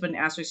also like to put an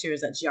asterisk here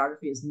is that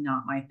geography is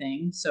not my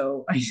thing,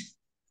 so I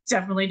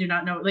definitely do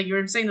not know. Like you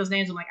were saying those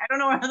names, I'm like, I don't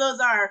know where those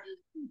are.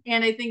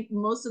 And I think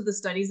most of the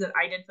studies that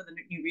I did for the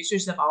new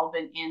research have all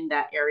been in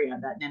that area,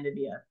 that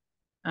Namibia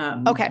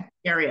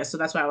area. So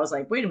that's why I was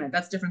like, wait a minute,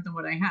 that's different than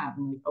what I have.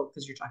 And like,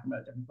 because you're talking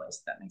about a different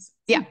place. That makes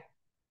sense.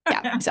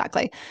 Yeah,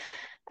 exactly.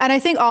 And I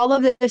think all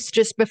of this,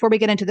 just before we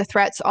get into the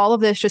threats, all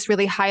of this just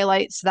really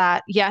highlights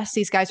that, yes,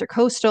 these guys are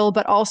coastal,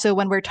 but also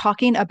when we're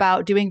talking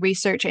about doing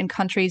research in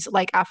countries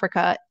like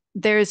Africa,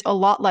 there's a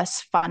lot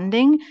less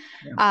funding,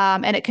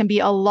 and it can be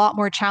a lot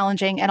more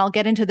challenging. And I'll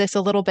get into this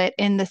a little bit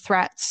in the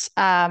threats.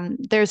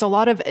 There's a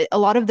lot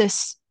of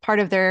this part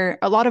of a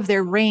lot of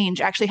their range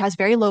actually has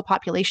very low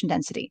population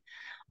density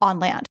on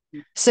land.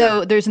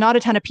 So there's not a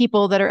ton of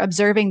people that are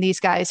observing these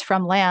guys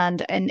from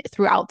land and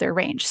throughout their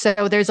range.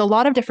 So there's a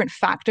lot of different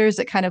factors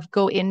that kind of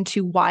go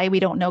into why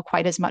we don't know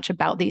quite as much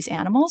about these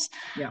animals.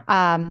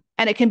 And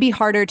it can be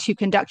harder to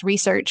conduct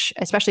research,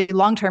 especially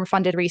long-term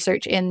funded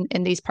research in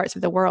these parts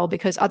of the world,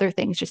 because other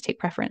things just take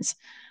preference.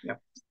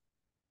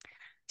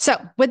 So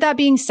with that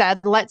being said,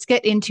 let's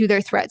get into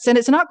their threats. And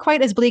it's not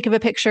quite as bleak of a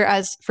picture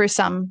as for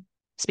some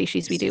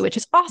species we do, which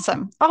is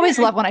awesome. Always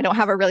love when I don't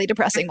have a really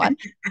depressing one.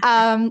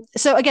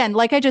 So again,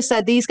 like I just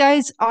said, these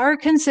guys are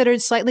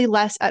considered slightly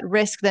less at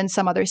risk than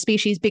some other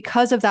species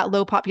because of that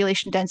low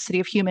population density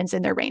of humans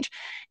in their range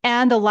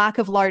and the lack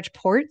of large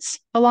ports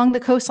along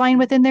the coastline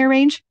within their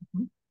range.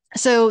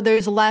 So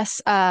there's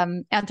less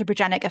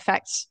anthropogenic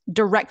effects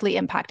directly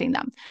impacting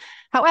them.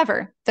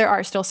 However, there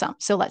are still some.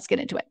 So let's get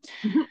into it.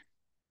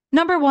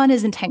 Number one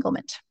is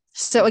entanglement.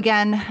 So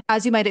again,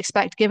 as you might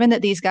expect, given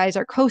that these guys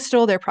are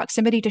coastal, their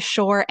proximity to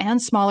shore and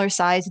smaller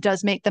size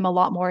does make them a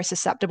lot more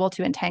susceptible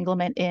to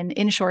entanglement in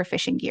inshore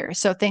fishing gear.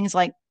 So things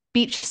like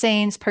beach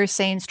seines, purse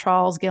seines,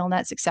 trawls, gill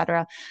nets,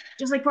 etc.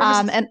 Just like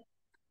porpoises. And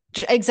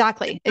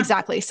exactly.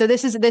 So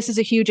this is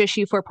a huge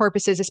issue for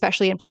porpoises,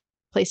 especially in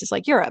places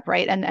like Europe,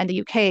 right, and the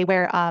UK,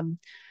 where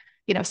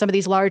some of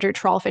these larger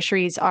trawl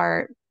fisheries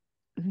are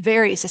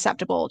very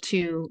susceptible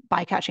to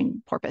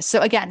bycatching porpoise. So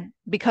again,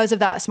 because of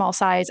that small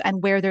size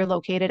and where they're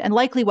located, and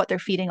likely what they're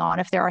feeding on,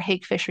 if there are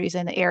hake fisheries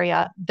in the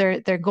area,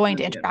 they're going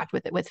to interact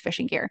with it with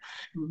fishing gear.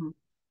 Mm-hmm.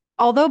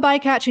 Although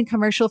bycatch in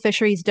commercial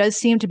fisheries does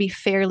seem to be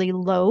fairly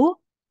low,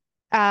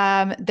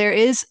 there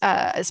is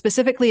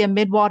specifically a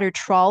midwater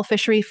trawl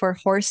fishery for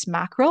horse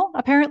mackerel,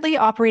 apparently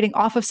operating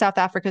off of South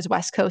Africa's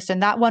west coast,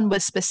 and that one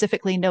was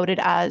specifically noted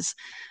as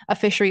a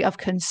fishery of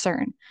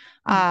concern.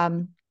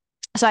 Mm-hmm.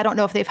 So I don't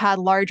know if they've had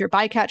larger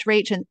bycatch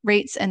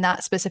rates in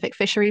that specific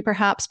fishery,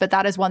 perhaps, but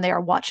that is one they are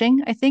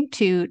watching, I think,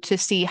 to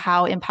see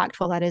how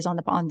impactful that is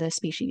on the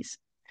species.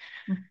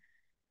 Mm-hmm.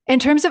 In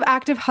terms of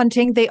active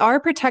hunting, they are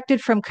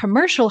protected from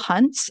commercial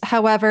hunts.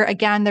 However,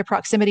 again, their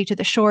proximity to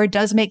the shore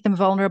does make them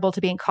vulnerable to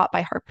being caught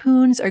by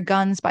harpoons or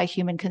guns by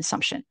human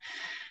consumption.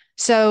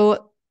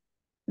 So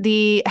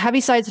the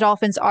Heavisides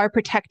dolphins are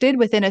protected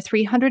within a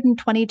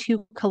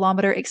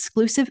 322-kilometer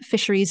exclusive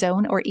fishery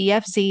zone, or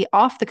EFZ,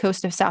 off the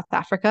coast of South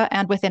Africa,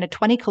 and within a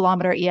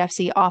 20-kilometer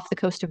EFZ off the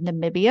coast of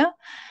Namibia.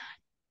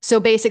 So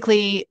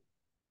basically,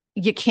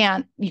 you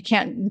can't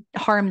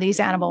harm these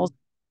animals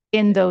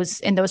in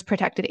those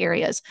protected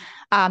areas.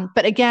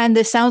 But again,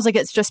 this sounds like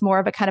it's just more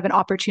of a kind of an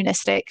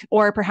opportunistic,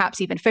 or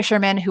perhaps even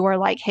fishermen who are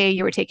like, hey,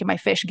 you were taking my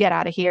fish, get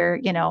out of here,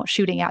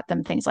 shooting at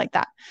them, things like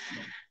that.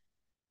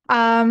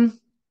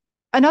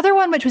 Another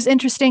one which was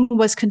interesting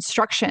was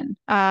construction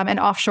and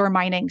offshore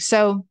mining.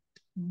 So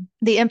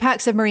the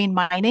impacts of marine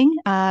mining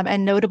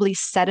and notably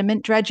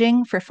sediment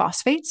dredging for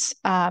phosphates.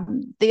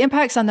 The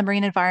impacts on the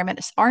marine environment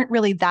aren't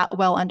really that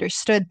well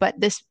understood, but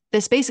this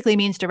basically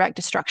means direct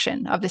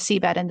destruction of the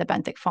seabed and the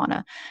benthic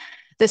fauna.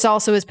 This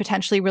also is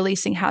potentially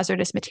releasing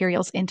hazardous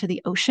materials into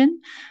the ocean.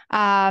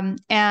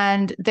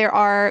 And there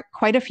are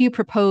quite a few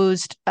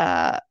proposed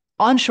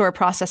onshore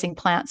processing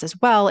plants as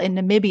well in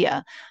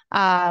Namibia,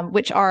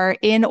 which are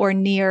in or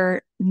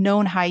near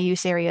known high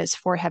use areas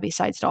for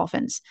Heavisides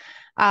dolphins.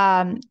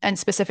 And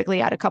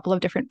specifically at a couple of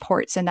different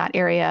ports in that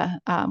area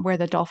where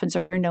the dolphins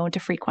are known to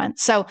frequent.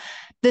 So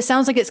this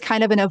sounds like it's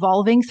kind of an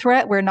evolving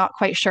threat. We're not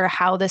quite sure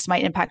how this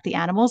might impact the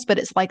animals, but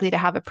it's likely to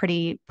have a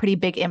pretty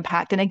big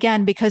impact. And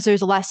again, because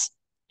there's less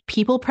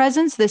people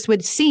presence, this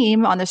would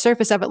seem on the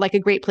surface of it like a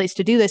great place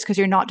to do this because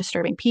you're not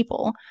disturbing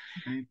people.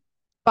 Mm-hmm.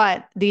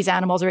 But these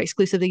animals are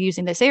exclusively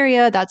using this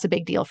area. That's a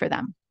big deal for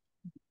them.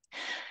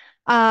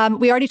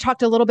 We already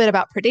talked a little bit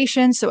about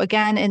predation. So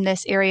again, in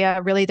this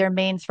area, really their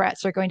main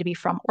threats are going to be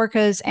from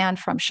orcas and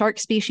from shark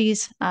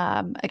species.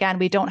 Again,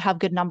 we don't have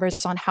good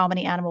numbers on how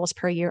many animals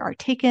per year are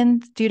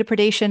taken due to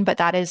predation, but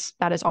that is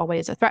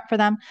always a threat for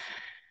them.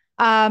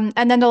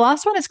 And then the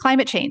last one is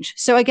climate change.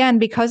 So again,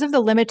 because of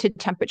the limited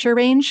temperature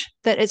range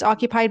that is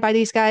occupied by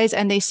these guys,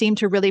 and they seem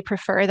to really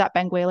prefer that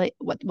Benguela,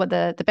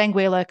 the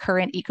Benguela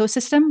current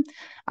ecosystem,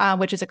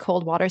 which is a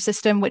cold water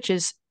system, which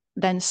is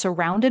then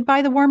surrounded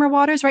by the warmer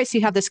waters, right? So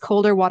you have this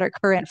colder water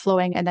current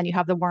flowing, and then you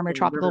have the warmer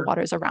tropical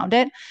waters around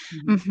it.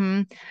 Mm-hmm.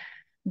 Mm-hmm.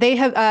 They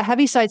have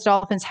Heavisides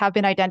dolphins have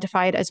been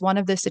identified as one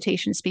of the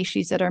cetacean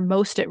species that are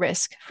most at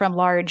risk from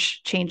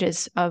large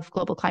changes of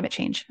global climate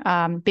change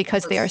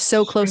because they are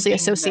so closely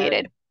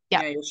associated.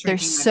 They're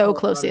so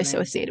closely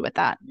associated with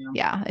that.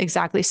 Yeah,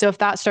 exactly. So if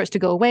that starts to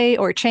go away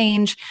or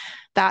change,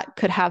 that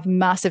could have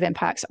massive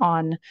impacts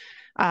on,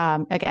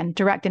 again,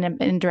 direct and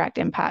indirect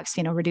impacts,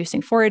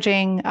 reducing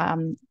foraging,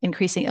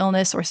 increasing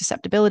illness or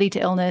susceptibility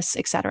to illness,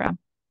 et cetera.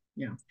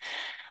 Yeah.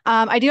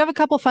 I do have a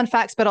couple fun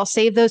facts, but I'll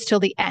save those till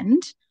the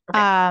end.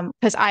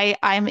 Because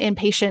I'm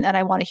impatient and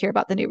I want to hear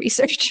about the new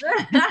research.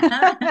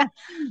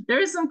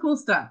 There is some cool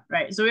stuff,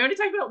 right? So we already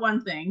talked about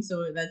one thing,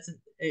 so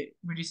it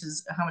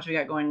reduces how much we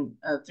got going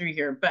through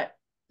here. But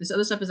this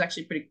other stuff is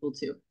actually pretty cool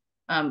too.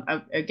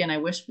 I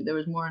wish there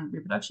was more in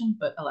reproduction,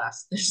 but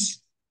alas,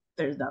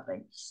 there's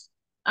nothing.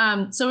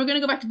 So we're going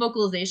to go back to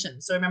vocalization.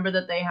 So remember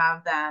that they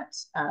have that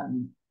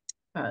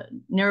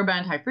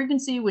narrowband high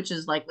frequency, which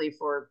is likely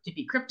to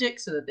be cryptic,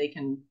 so that they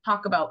can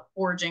talk about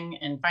foraging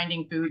and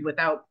finding food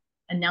without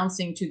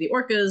announcing to the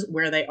orcas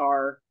where they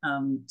are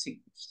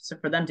so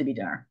for them to be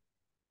dinner.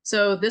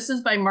 So this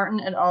is by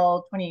Martin et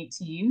al.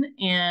 2018,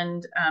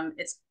 and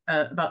it's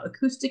about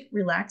acoustic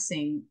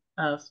relaxing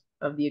of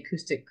the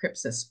acoustic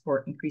crypsis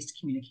for increased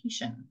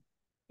communication.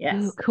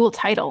 Yes. Ooh, cool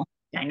title.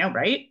 I know,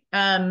 right?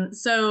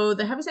 So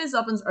the Heavisides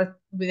dolphins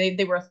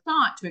they were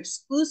thought to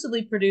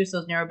exclusively produce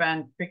those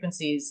narrowband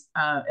frequencies,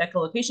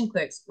 echolocation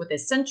clicks with a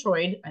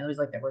centroid, I always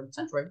like that word,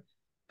 centroid,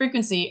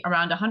 frequency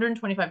around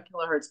 125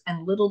 kilohertz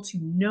and little to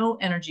no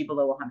energy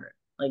below 100.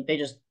 Like they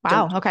just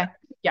okay.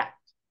 Yeah.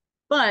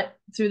 But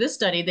through this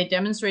study, they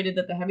demonstrated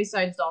that the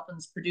Heavisides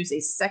dolphins produce a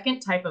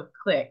second type of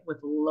click with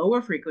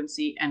lower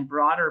frequency and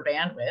broader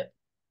bandwidth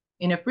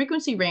in a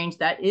frequency range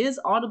that is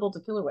audible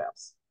to killer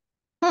whales.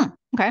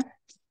 Okay.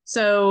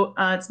 So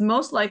it's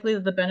most likely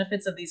that the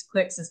benefits of these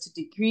clicks is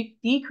to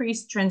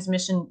decrease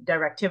transmission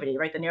directivity,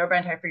 right? The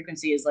narrowband high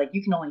frequency is like,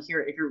 you can only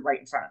hear it if you're right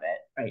in front of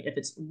it, right? If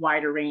it's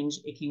wider range,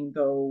 it can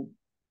go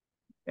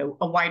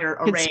a wider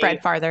array.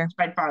 Spread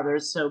farther.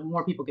 So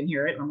more people can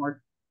hear it, or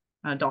more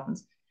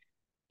dolphins.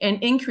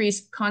 and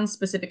increase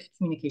conspecific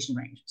communication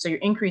range. So you're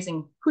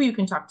increasing who you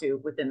can talk to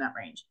within that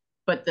range.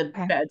 But the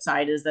bad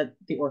side is that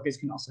the orcas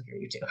can also hear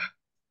you too.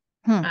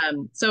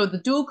 So the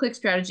dual click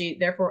strategy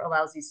therefore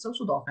allows these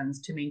social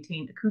dolphins to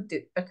maintain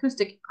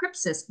acoustic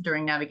crypsis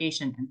during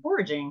navigation and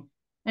foraging,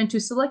 and to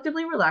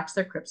selectively relax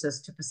their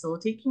crypsis to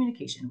facilitate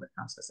communication with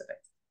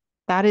conspecifics.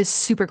 That is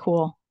super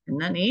cool. Isn't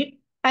that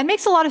neat? It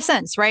makes a lot of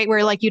sense, right?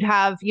 Where like you'd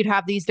have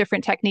these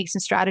different techniques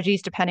and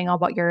strategies depending on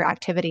what your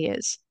activity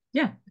is.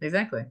 Yeah,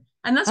 exactly.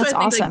 And that's why I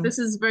think awesome. like this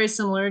is very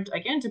similar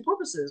again to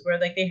porpoises, where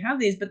like they have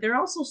these, but they're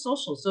also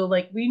social. So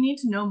like we need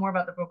to know more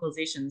about the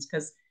vocalizations,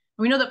 because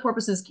we know that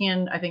porpoises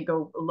can, I think,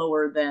 go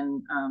lower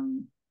than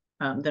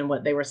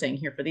what they were saying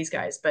here for these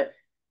guys. But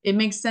it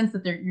makes sense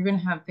that you're going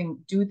to have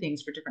do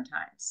things for different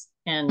times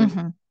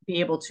and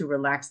be able to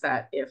relax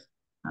that if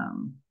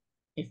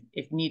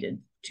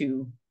needed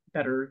to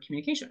better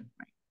communication,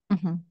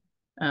 right?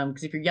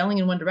 Because if you're yelling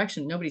in one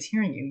direction, nobody's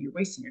hearing you. You're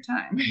wasting your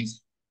time, right?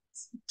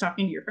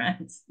 Talking to your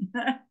friends.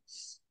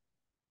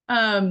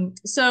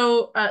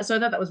 So I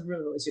thought that was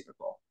really, really super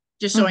cool,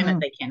 just showing that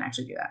they can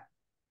actually do that.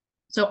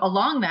 So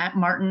along that,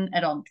 Martin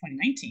et al. In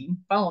 2019,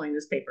 following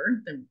this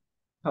paper, then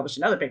published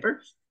another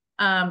paper,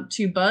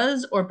 to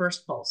buzz or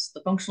burst pulse,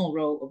 the functional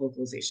role of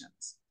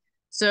vocalizations.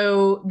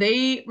 So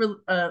they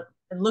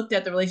looked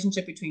at the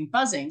relationship between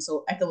buzzing,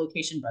 so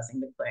echolocation buzzing,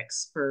 the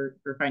clicks for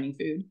finding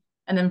food,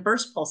 and then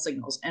burst pulse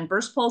signals. And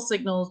burst pulse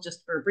signals,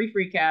 just for a brief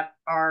recap,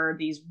 are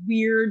these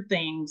weird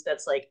things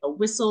that's like a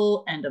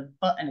whistle and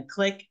a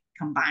click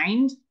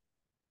combined.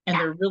 And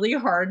they're really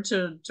hard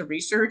to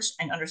research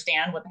and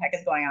understand what the heck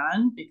is going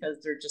on, because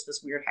they're just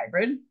this weird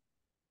hybrid.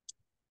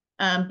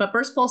 But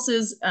burst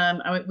pulses,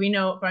 I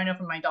know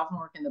from my dolphin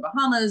work in the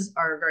Bahamas,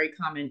 are very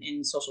common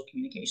in social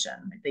communication.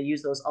 Like they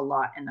use those a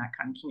lot in that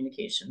kind of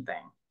communication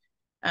thing.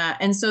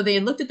 And so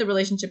they looked at the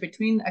relationship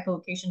between the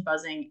echolocation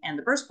buzzing and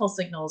the burst pulse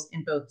signals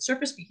in both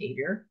surface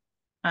behavior,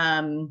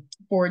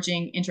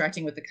 foraging,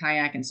 interacting with the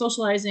kayak, and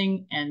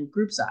socializing, and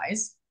group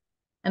size.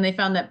 And they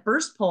found that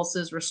burst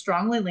pulses were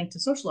strongly linked to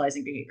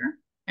socializing behavior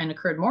and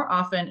occurred more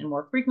often and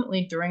more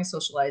frequently during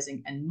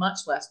socializing and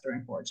much less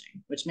during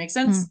foraging, which makes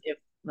sense if,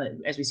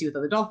 as we see with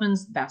other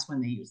dolphins, that's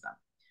when they use them.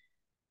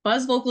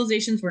 Buzz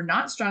vocalizations were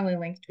not strongly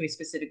linked to a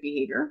specific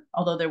behavior,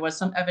 although there was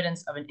some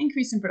evidence of an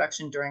increase in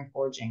production during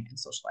foraging and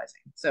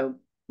socializing. So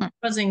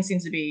buzzing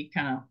seems to be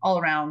kind of all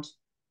around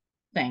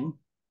thing,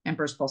 and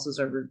burst pulses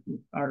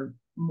are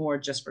more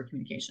just for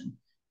communication.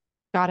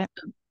 Got it.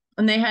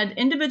 And they had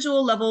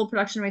individual level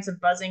production rates of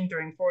buzzing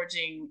during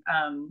foraging.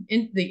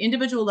 The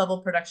individual level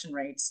production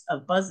rates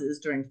of buzzes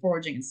during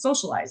foraging and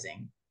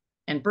socializing,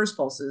 and burst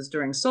pulses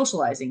during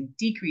socializing,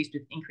 decreased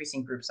with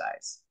increasing group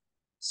size.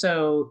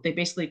 So they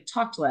basically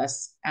talked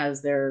less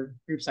as their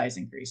group size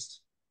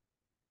increased.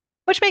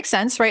 Which makes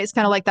sense, right? It's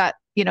kind of like that,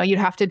 you'd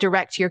have to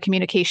direct your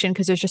communication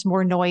because there's just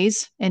more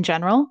noise in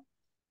general.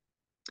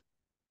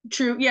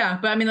 True, yeah.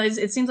 But I mean,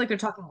 it seems like they're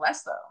talking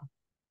less though.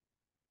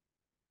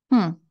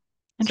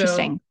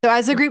 Interesting. So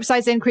as the group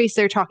size increased,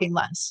 they're talking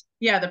less.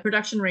 Yeah, the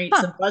production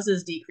rates of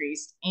buzzes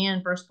decreased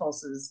and burst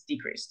pulses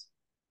decreased.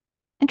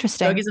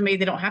 Interesting. So I guess maybe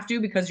they don't have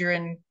to, because you're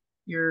in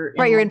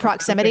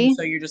proximity.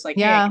 So you're just like,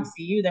 yeah, I can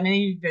see you. Then they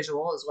need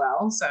visual as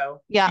well.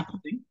 So yeah.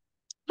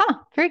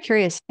 Very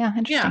curious. Yeah,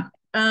 interesting.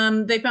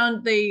 Yeah. They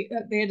found they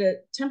had a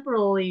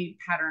temporally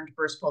patterned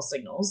burst pulse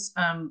signals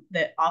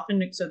that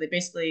often, so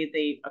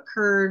they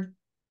occurred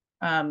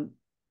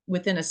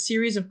within a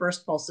series of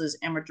burst pulses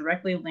and were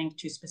directly linked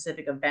to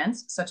specific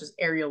events such as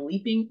aerial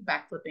leaping,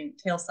 backflipping,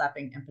 tail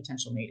slapping, and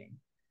potential mating.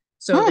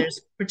 So there's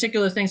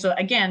particular things. So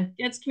again,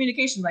 it's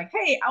communication, like,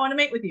 hey, I want to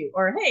mate with you,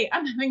 or hey,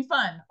 I'm having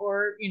fun,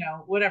 or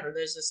whatever.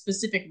 There's a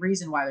specific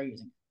reason why they're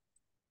using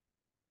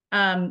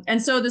it.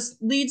 And so this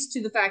leads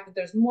to the fact that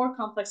there's more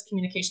complex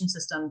communication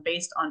system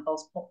based on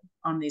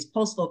these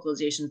pulse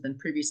vocalizations than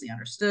previously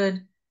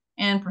understood,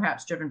 and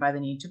perhaps driven by the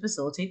need to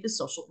facilitate the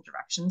social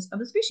interactions of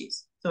the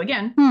species. So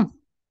again,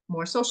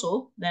 more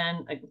social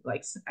than,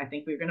 like I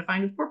think we're going to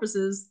find with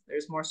porpoises.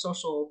 There's more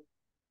socialness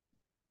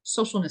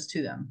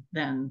to them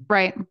than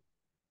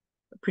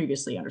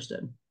previously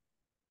understood.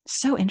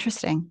 So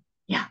interesting.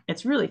 Yeah,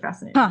 it's really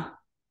fascinating.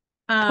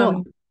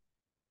 Cool.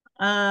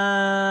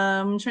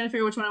 I'm trying to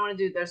figure which one I want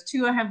to do. There's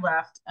two I have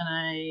left, and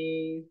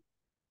I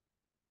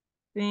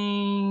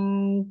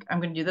think I'm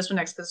going to do this one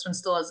next, because this one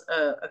still is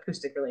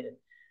acoustic related.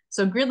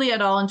 So Gridley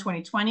et al. In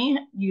 2020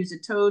 used a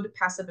towed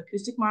passive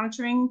acoustic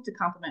monitoring to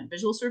complement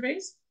visual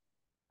surveys.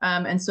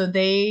 And so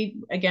they,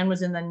 again,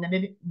 was in the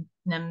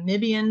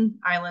Namibian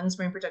Islands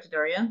Marine Protected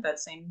Area, that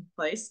same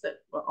place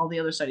that all the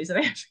other studies that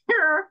I have here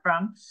are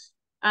from.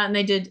 And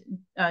they did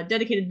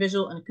dedicated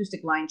visual and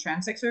acoustic line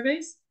transect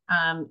surveys.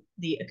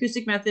 The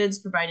acoustic methods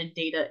provided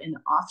data in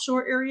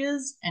offshore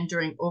areas and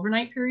during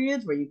overnight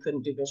periods where you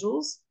couldn't do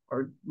visuals,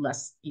 or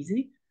less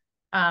easy.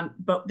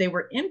 But they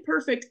were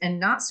imperfect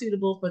and not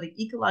suitable for the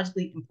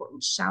ecologically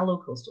important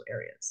shallow coastal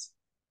areas.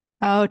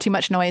 Oh, too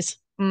much noise.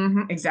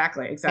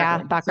 Exactly.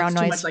 Yeah, background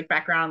noise. Too much like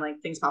background,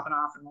 like things popping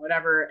off and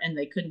whatever, and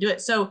they couldn't do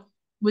it. So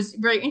was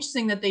very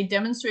interesting that they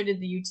demonstrated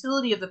the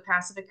utility of the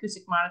passive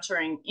acoustic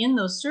monitoring in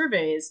those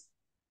surveys,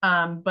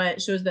 but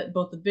it shows that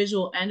both the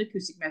visual and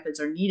acoustic methods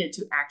are needed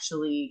to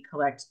actually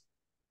collect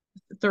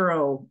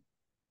thorough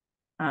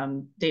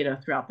data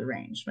throughout the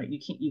range, right?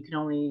 You can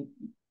only,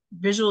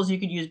 visuals you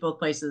could use both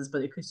places,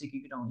 but acoustic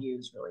you could only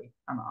use really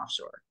on the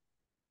offshore.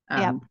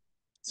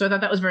 So I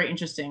thought that was very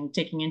interesting,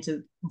 taking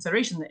into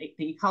consideration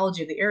the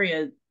ecology of the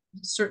area.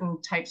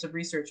 Certain types of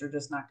research are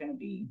just not going to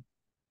be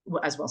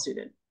as well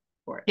suited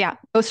for it. Yeah,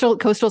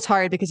 coastal's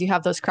hard because you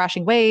have those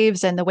crashing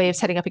waves and the waves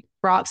heading up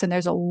rocks, and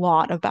there's a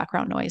lot of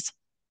background noise.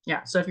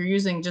 Yeah, so if you're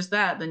using just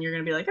that, then you're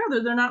going to be like,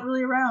 oh, they're not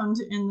really around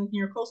in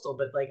your coastal,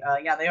 but like,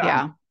 yeah, they are.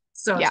 Yeah.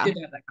 So it's good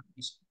to have that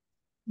combination.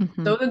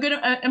 So a good,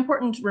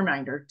 important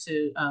reminder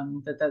to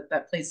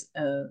that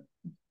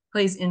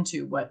plays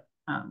into what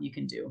you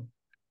can do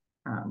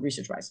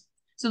research-wise.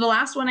 So the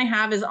last one I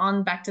have is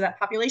on back to that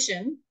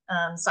population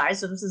size.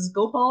 So this is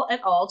Gopal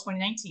et al.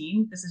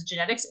 2019. This is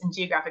genetics and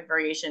geographic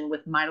variation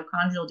with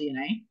mitochondrial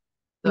DNA.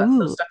 So that's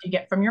the stuff you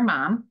get from your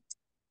mom.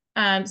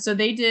 So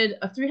they did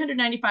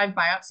 395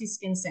 biopsy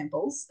skin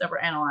samples that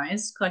were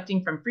analyzed,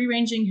 collecting from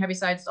free-ranging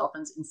Heavisides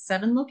dolphins in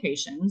 7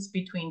 locations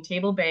between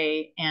Table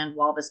Bay and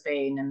Walvis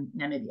Bay,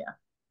 Namibia.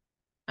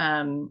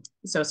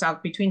 So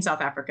between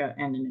South Africa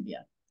and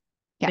Namibia.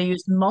 Yeah. They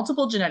used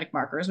multiple genetic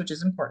markers, which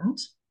is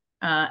important,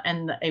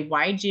 and a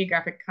wide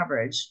geographic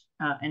coverage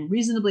and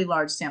reasonably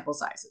large sample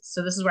sizes.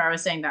 So this is where I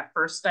was saying that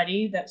first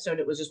study that showed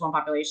it was just one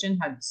population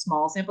had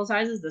small sample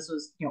sizes. This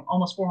was,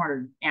 almost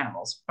 400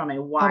 animals from a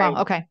wide. Oh,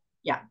 wow. Okay.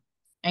 Yeah.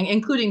 And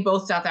including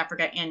both South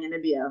Africa and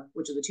Namibia,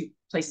 which are the 2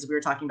 places we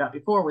were talking about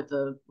before with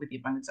the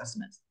abundance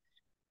estimates.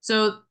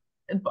 So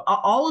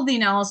all of the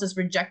analysis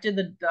rejected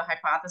the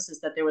hypothesis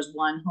that there was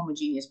one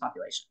homogeneous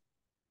population.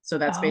 So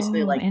that's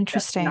basically like,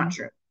 interesting. That's not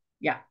true.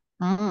 Yeah.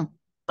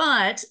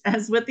 But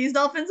as what these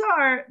dolphins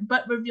are,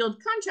 but revealed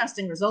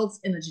contrasting results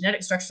in the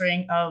genetic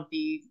structuring of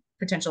the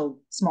potential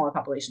smaller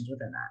populations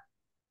within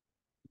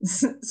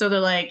that. So they're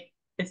like,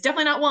 it's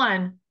definitely not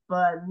one,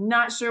 but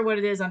not sure what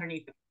it is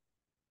underneath it.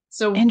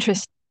 So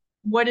interesting.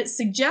 What it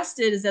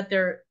suggested is that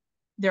there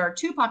are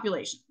 2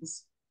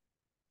 populations,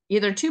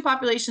 either 2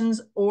 populations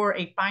or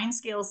a fine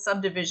scale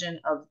subdivision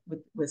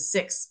with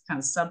 6 kind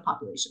of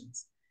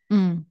subpopulations.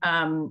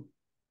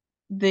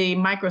 The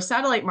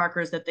microsatellite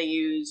markers that they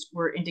used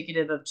were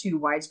indicative of 2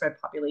 widespread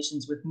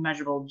populations with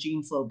measurable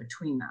gene flow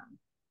between them.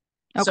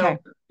 Okay. So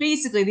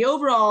basically, the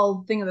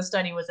overall thing of the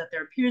study was that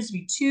there appears to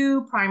be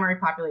 2 primary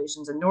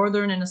populations, a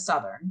northern and a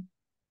southern,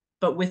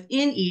 but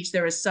within each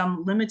there is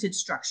some limited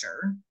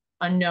structure,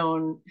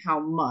 unknown how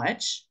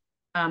much,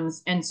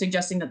 and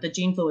suggesting that the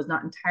gene flow is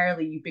not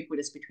entirely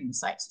ubiquitous between the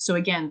sites. So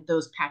again,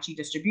 those patchy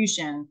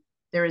distribution,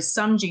 there is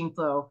some gene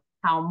flow.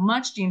 How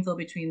much gene flow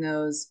between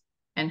those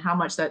and how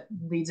much that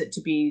leads it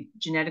to be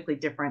genetically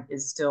different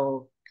is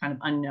still kind of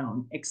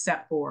unknown,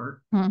 except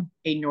for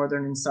a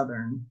northern and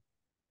southern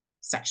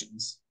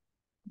sections.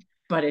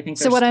 But I think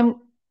there's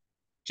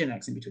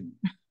genetics in between.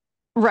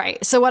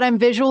 Right. So what I'm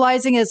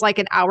visualizing is like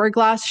an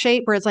hourglass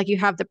shape where it's like you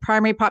have the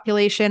primary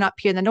population up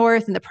here in the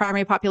north and the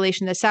primary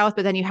population in the south,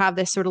 but then you have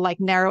this sort of like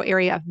narrow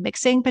area of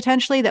mixing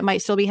potentially that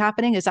might still be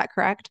happening. Is that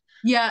correct?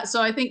 Yeah.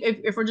 So I think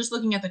if we're just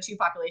looking at the 2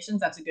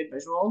 populations, that's a good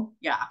visual.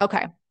 Yeah.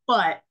 Okay.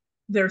 But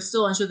they're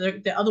still unsure.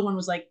 The other one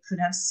was like, could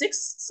have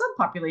 6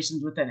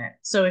 subpopulations within it.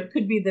 So it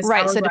could be this.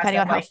 Right. So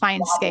depending on how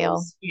fine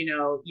scale.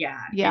 Yeah.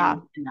 Yeah.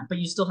 But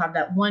you still have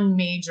that one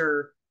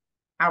major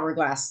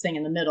hourglass thing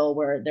in the middle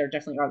where there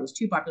definitely are those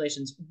 2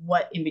 populations.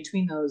 What in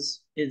between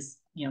those is,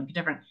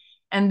 different.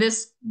 And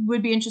this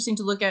would be interesting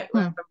to look at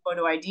from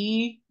photo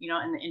ID,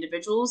 and the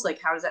individuals,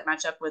 like how does that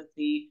match up with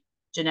the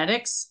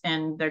genetics?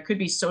 And there could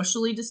be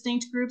socially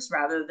distinct groups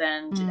rather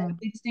than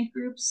genetically distinct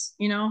groups,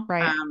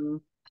 Right.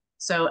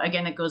 So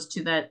again, it goes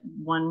to that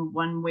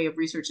one way of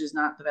research is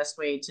not the best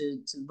way to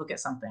look at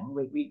something.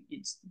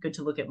 It's good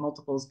to look at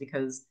multiples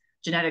because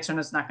genetics are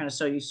just not going to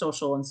show you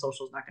social and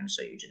social is not going to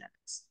show you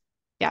genetics.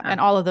 Yeah,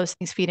 and all of those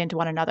things feed into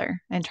one another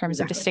in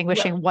terms of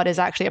distinguishing what is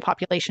actually a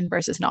population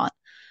versus not.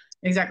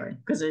 Exactly,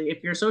 because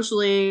if you're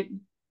socially,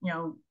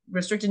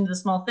 restricted to the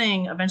small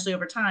thing, eventually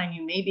over time,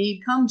 you may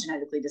become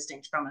genetically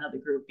distinct from another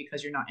group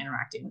because you're not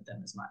interacting with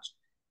them as much.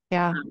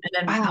 Yeah, and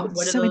then wow,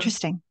 what so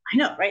interesting. I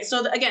know, right?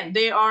 So again,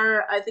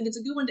 I think it's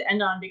a good one to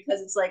end on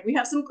because it's like we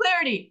have some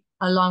clarity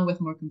along with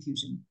more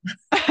confusion.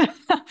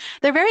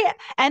 They're very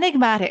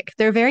enigmatic.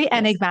 They're very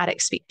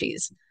enigmatic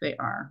species. They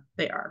are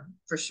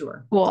for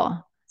sure.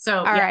 Cool. So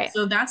all right.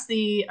 So that's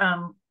the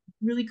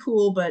really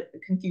cool but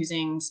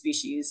confusing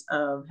species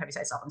of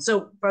Heavisides dolphin.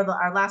 So for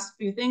our last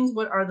few things,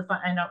 what are the fun?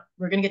 I know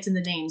we're gonna get to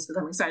the names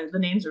because I'm excited. The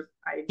names are.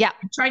 I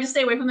tried to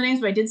stay away from the names,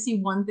 but I did see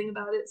one thing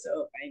about it.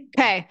 So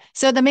okay.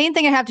 So the main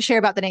thing I have to share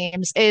about the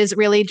names is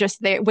really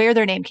just where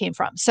their name came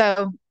from.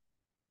 So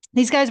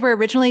these guys were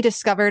originally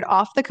discovered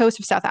off the coast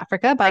of South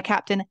Africa by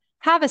Captain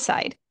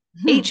Heaviside,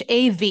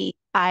 Haviside.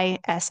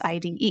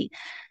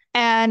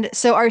 And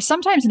so are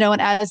sometimes known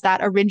as that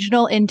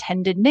original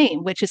intended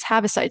name, which is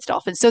Heavisides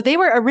dolphins. So they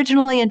were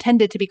originally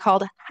intended to be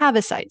called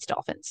Heavisides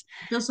dolphins.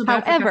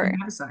 However,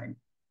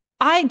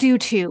 I do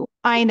too.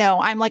 I know.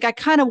 I'm like, I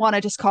kind of want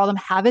to just call them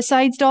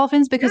Heavisides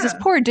dolphins because this Yeah.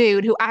 poor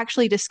dude who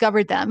actually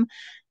discovered them,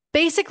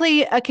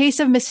 basically a case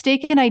of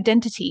mistaken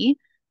identity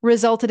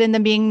resulted in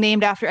them being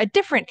named after a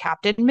different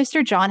captain,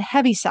 Mr. John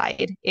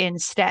Heaviside,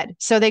 instead.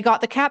 So they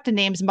got the captain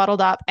names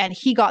muddled up, and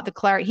he got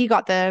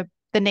the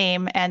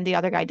name, and the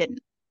other guy didn't.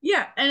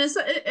 Yeah, and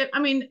I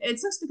mean, it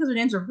sucks because their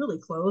names are really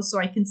close, so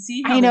I can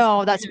see how I this know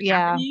might that's have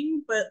yeah.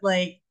 happening, but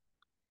like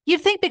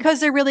You'd think because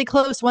they're really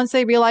close, once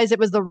they realized it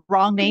was the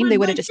wrong it name, they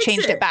would would have like just fix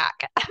changed it it.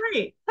 back.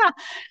 Right. Come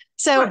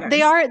So on, they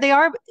guys.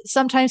 are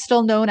sometimes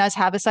still known as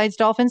Heavisides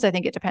dolphins. I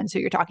think it depends who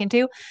you're talking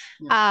to.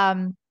 Yeah.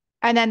 Um,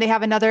 and then they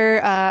have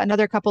another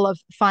couple of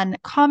fun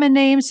common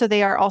names. So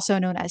they are also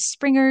known as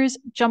springers,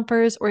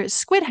 jumpers, or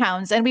squid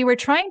hounds. And we were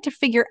trying to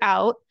figure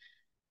out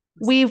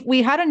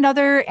we had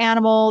another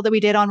animal that we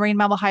did on Marine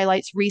Mammal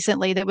Highlights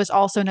recently that was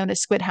also known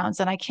as squid hounds,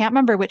 and I can't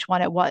remember which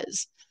one it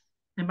was.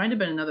 It might have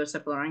been another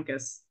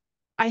Cephalorhynchus.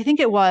 I think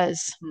it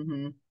was.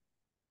 Mm-hmm.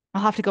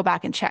 I'll have to go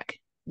back and check.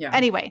 Yeah.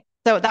 Anyway,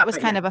 so that was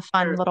But kind yeah, of a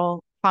fun they're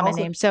little common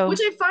also, name. So which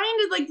I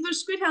find is like they're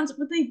squid hounds,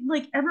 but they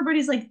like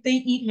everybody's like they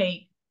eat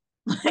hate.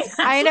 Like that's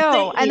I what they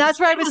know, and eat. that's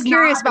where I Squid was was not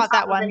curious at the about top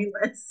that of one. any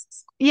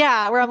list.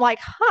 Yeah, where I'm like,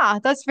 huh,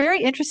 that's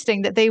very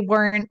interesting that they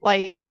weren't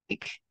like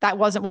that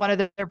wasn't one of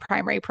their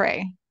primary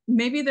prey.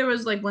 Maybe there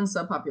was like one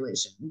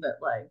subpopulation that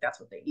like that's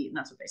what they eat and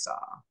that's what they saw.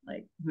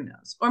 Like who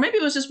knows? Or maybe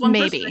it was just one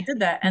person that Maybe, did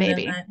that and then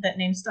maybe that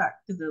name stuck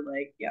because they're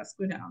like, yeah,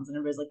 squid hounds, and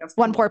everybody's like, that's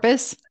one cool.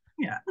 porpoise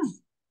Yeah.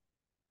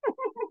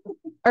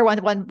 or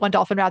one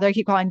dolphin rather. I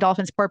keep calling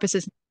dolphins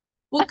porpoises.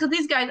 Well, because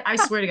these guys, I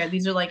swear to God,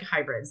 these are like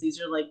hybrids. These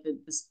are like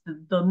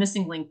the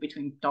missing link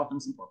between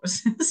dolphins and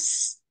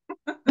porpoises.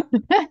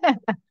 But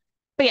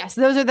yes,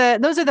 those are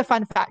the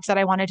fun facts that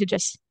I wanted to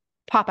just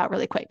pop out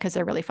really quick because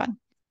they're really fun.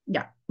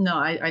 Yeah, no,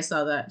 I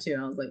saw that too.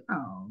 I was like,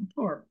 oh,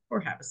 poor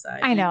Heavisides.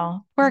 I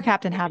know. Poor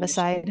Captain Poor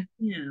condition. Heaviside.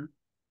 Yeah,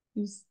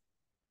 he's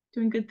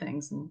doing good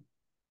things and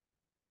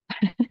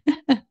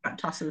got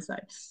tossed to the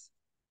side.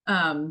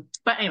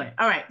 But anyway,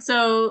 all right.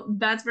 So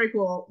that's very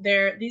cool.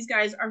 These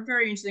guys are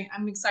very interesting.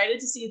 I'm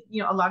excited to see,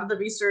 a lot of the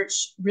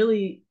research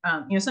really,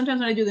 sometimes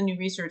when I do the new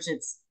research,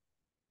 it's,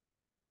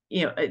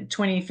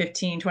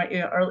 2015,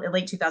 20, or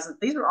late 2000s.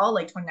 These were all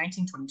like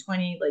 2019,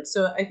 2020. Like,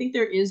 so I think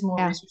there is more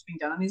Yeah. research being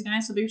done on these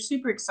guys. So they're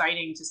super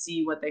exciting to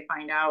see what they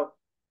find out.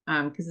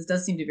 Because this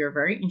does seem to be a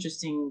very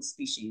interesting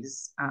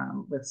species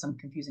with some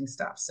confusing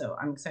stuff. So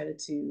I'm excited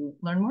to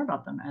learn more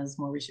about them as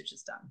more research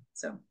is done.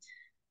 So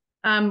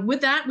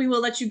with that, we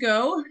will let you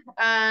go.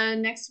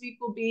 Next week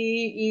will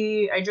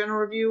be a journal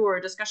review or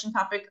a discussion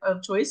topic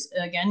of choice.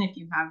 Again, if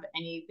you have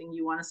anything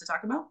you want us to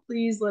talk about,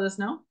 please let us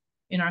know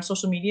in our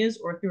social medias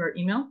or through our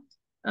email.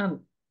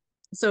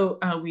 So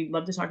we'd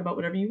love to talk about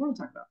whatever you want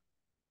to talk about.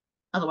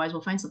 Otherwise,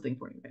 we'll find something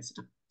for you guys to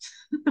talk,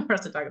 for us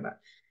to talk about.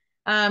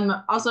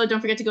 Also,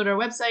 don't forget to go to our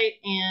website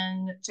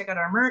and check out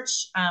our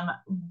merch.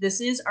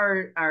 This is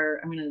our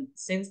I'm going to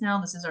say this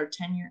now, this is our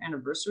 10-year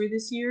anniversary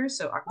this year.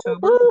 So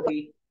October will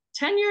be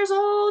 10 years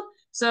old.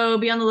 So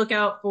be on the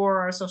lookout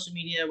for our social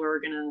media where we're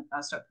going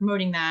to start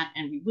promoting that.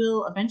 And we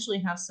will eventually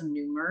have some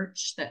new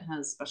merch that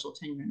has special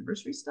 10-year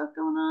anniversary stuff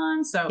going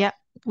on. So yeah,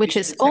 which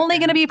is only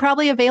going to be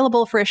probably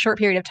available for a short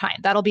period of time.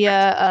 That'll be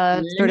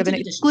a sort of an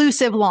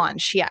exclusive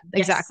launch. Yeah, yes.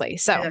 Exactly.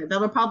 So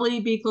that'll probably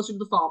be closer to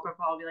the fall,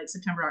 probably like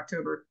September,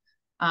 October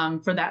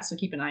for that. So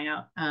keep an eye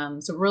out.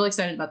 So we're really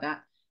excited about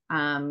that.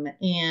 And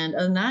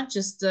other than that,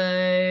 just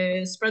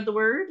spread the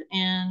word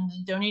and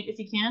donate if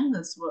you can.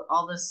 That's what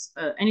all this,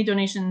 any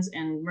donations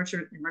and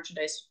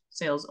merchandise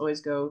sales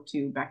always go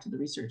back to the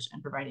research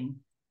and providing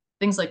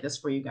things like this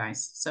for you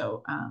guys.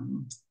 So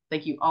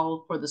thank you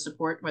all for the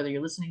support, whether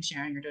you're listening,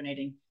 sharing, or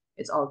donating.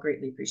 It's all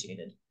greatly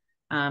appreciated.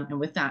 And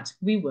with that,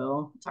 we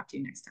will talk to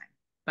you next time.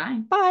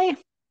 Bye. Bye.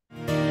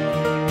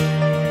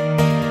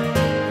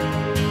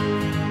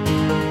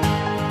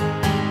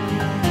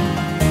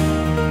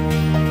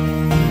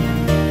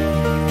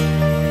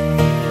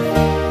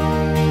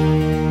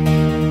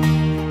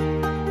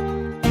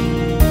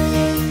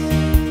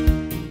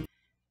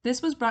 This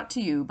was brought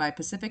to you by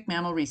Pacific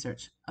Mammal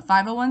Research, a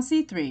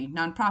 501c3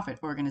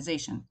 nonprofit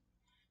organization.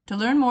 To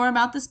learn more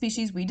about the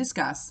species we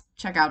discuss,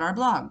 check out our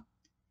blog.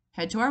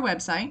 Head to our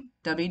website,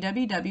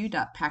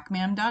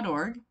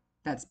 www.pacmam.org,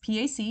 that's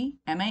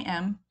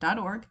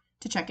PACMAM.org,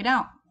 to check it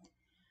out.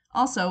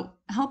 Also,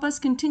 help us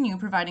continue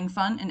providing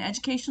fun and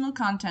educational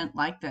content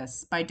like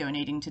this by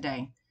donating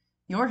today.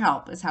 Your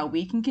help is how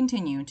we can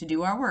continue to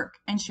do our work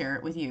and share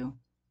it with you.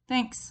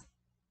 Thanks.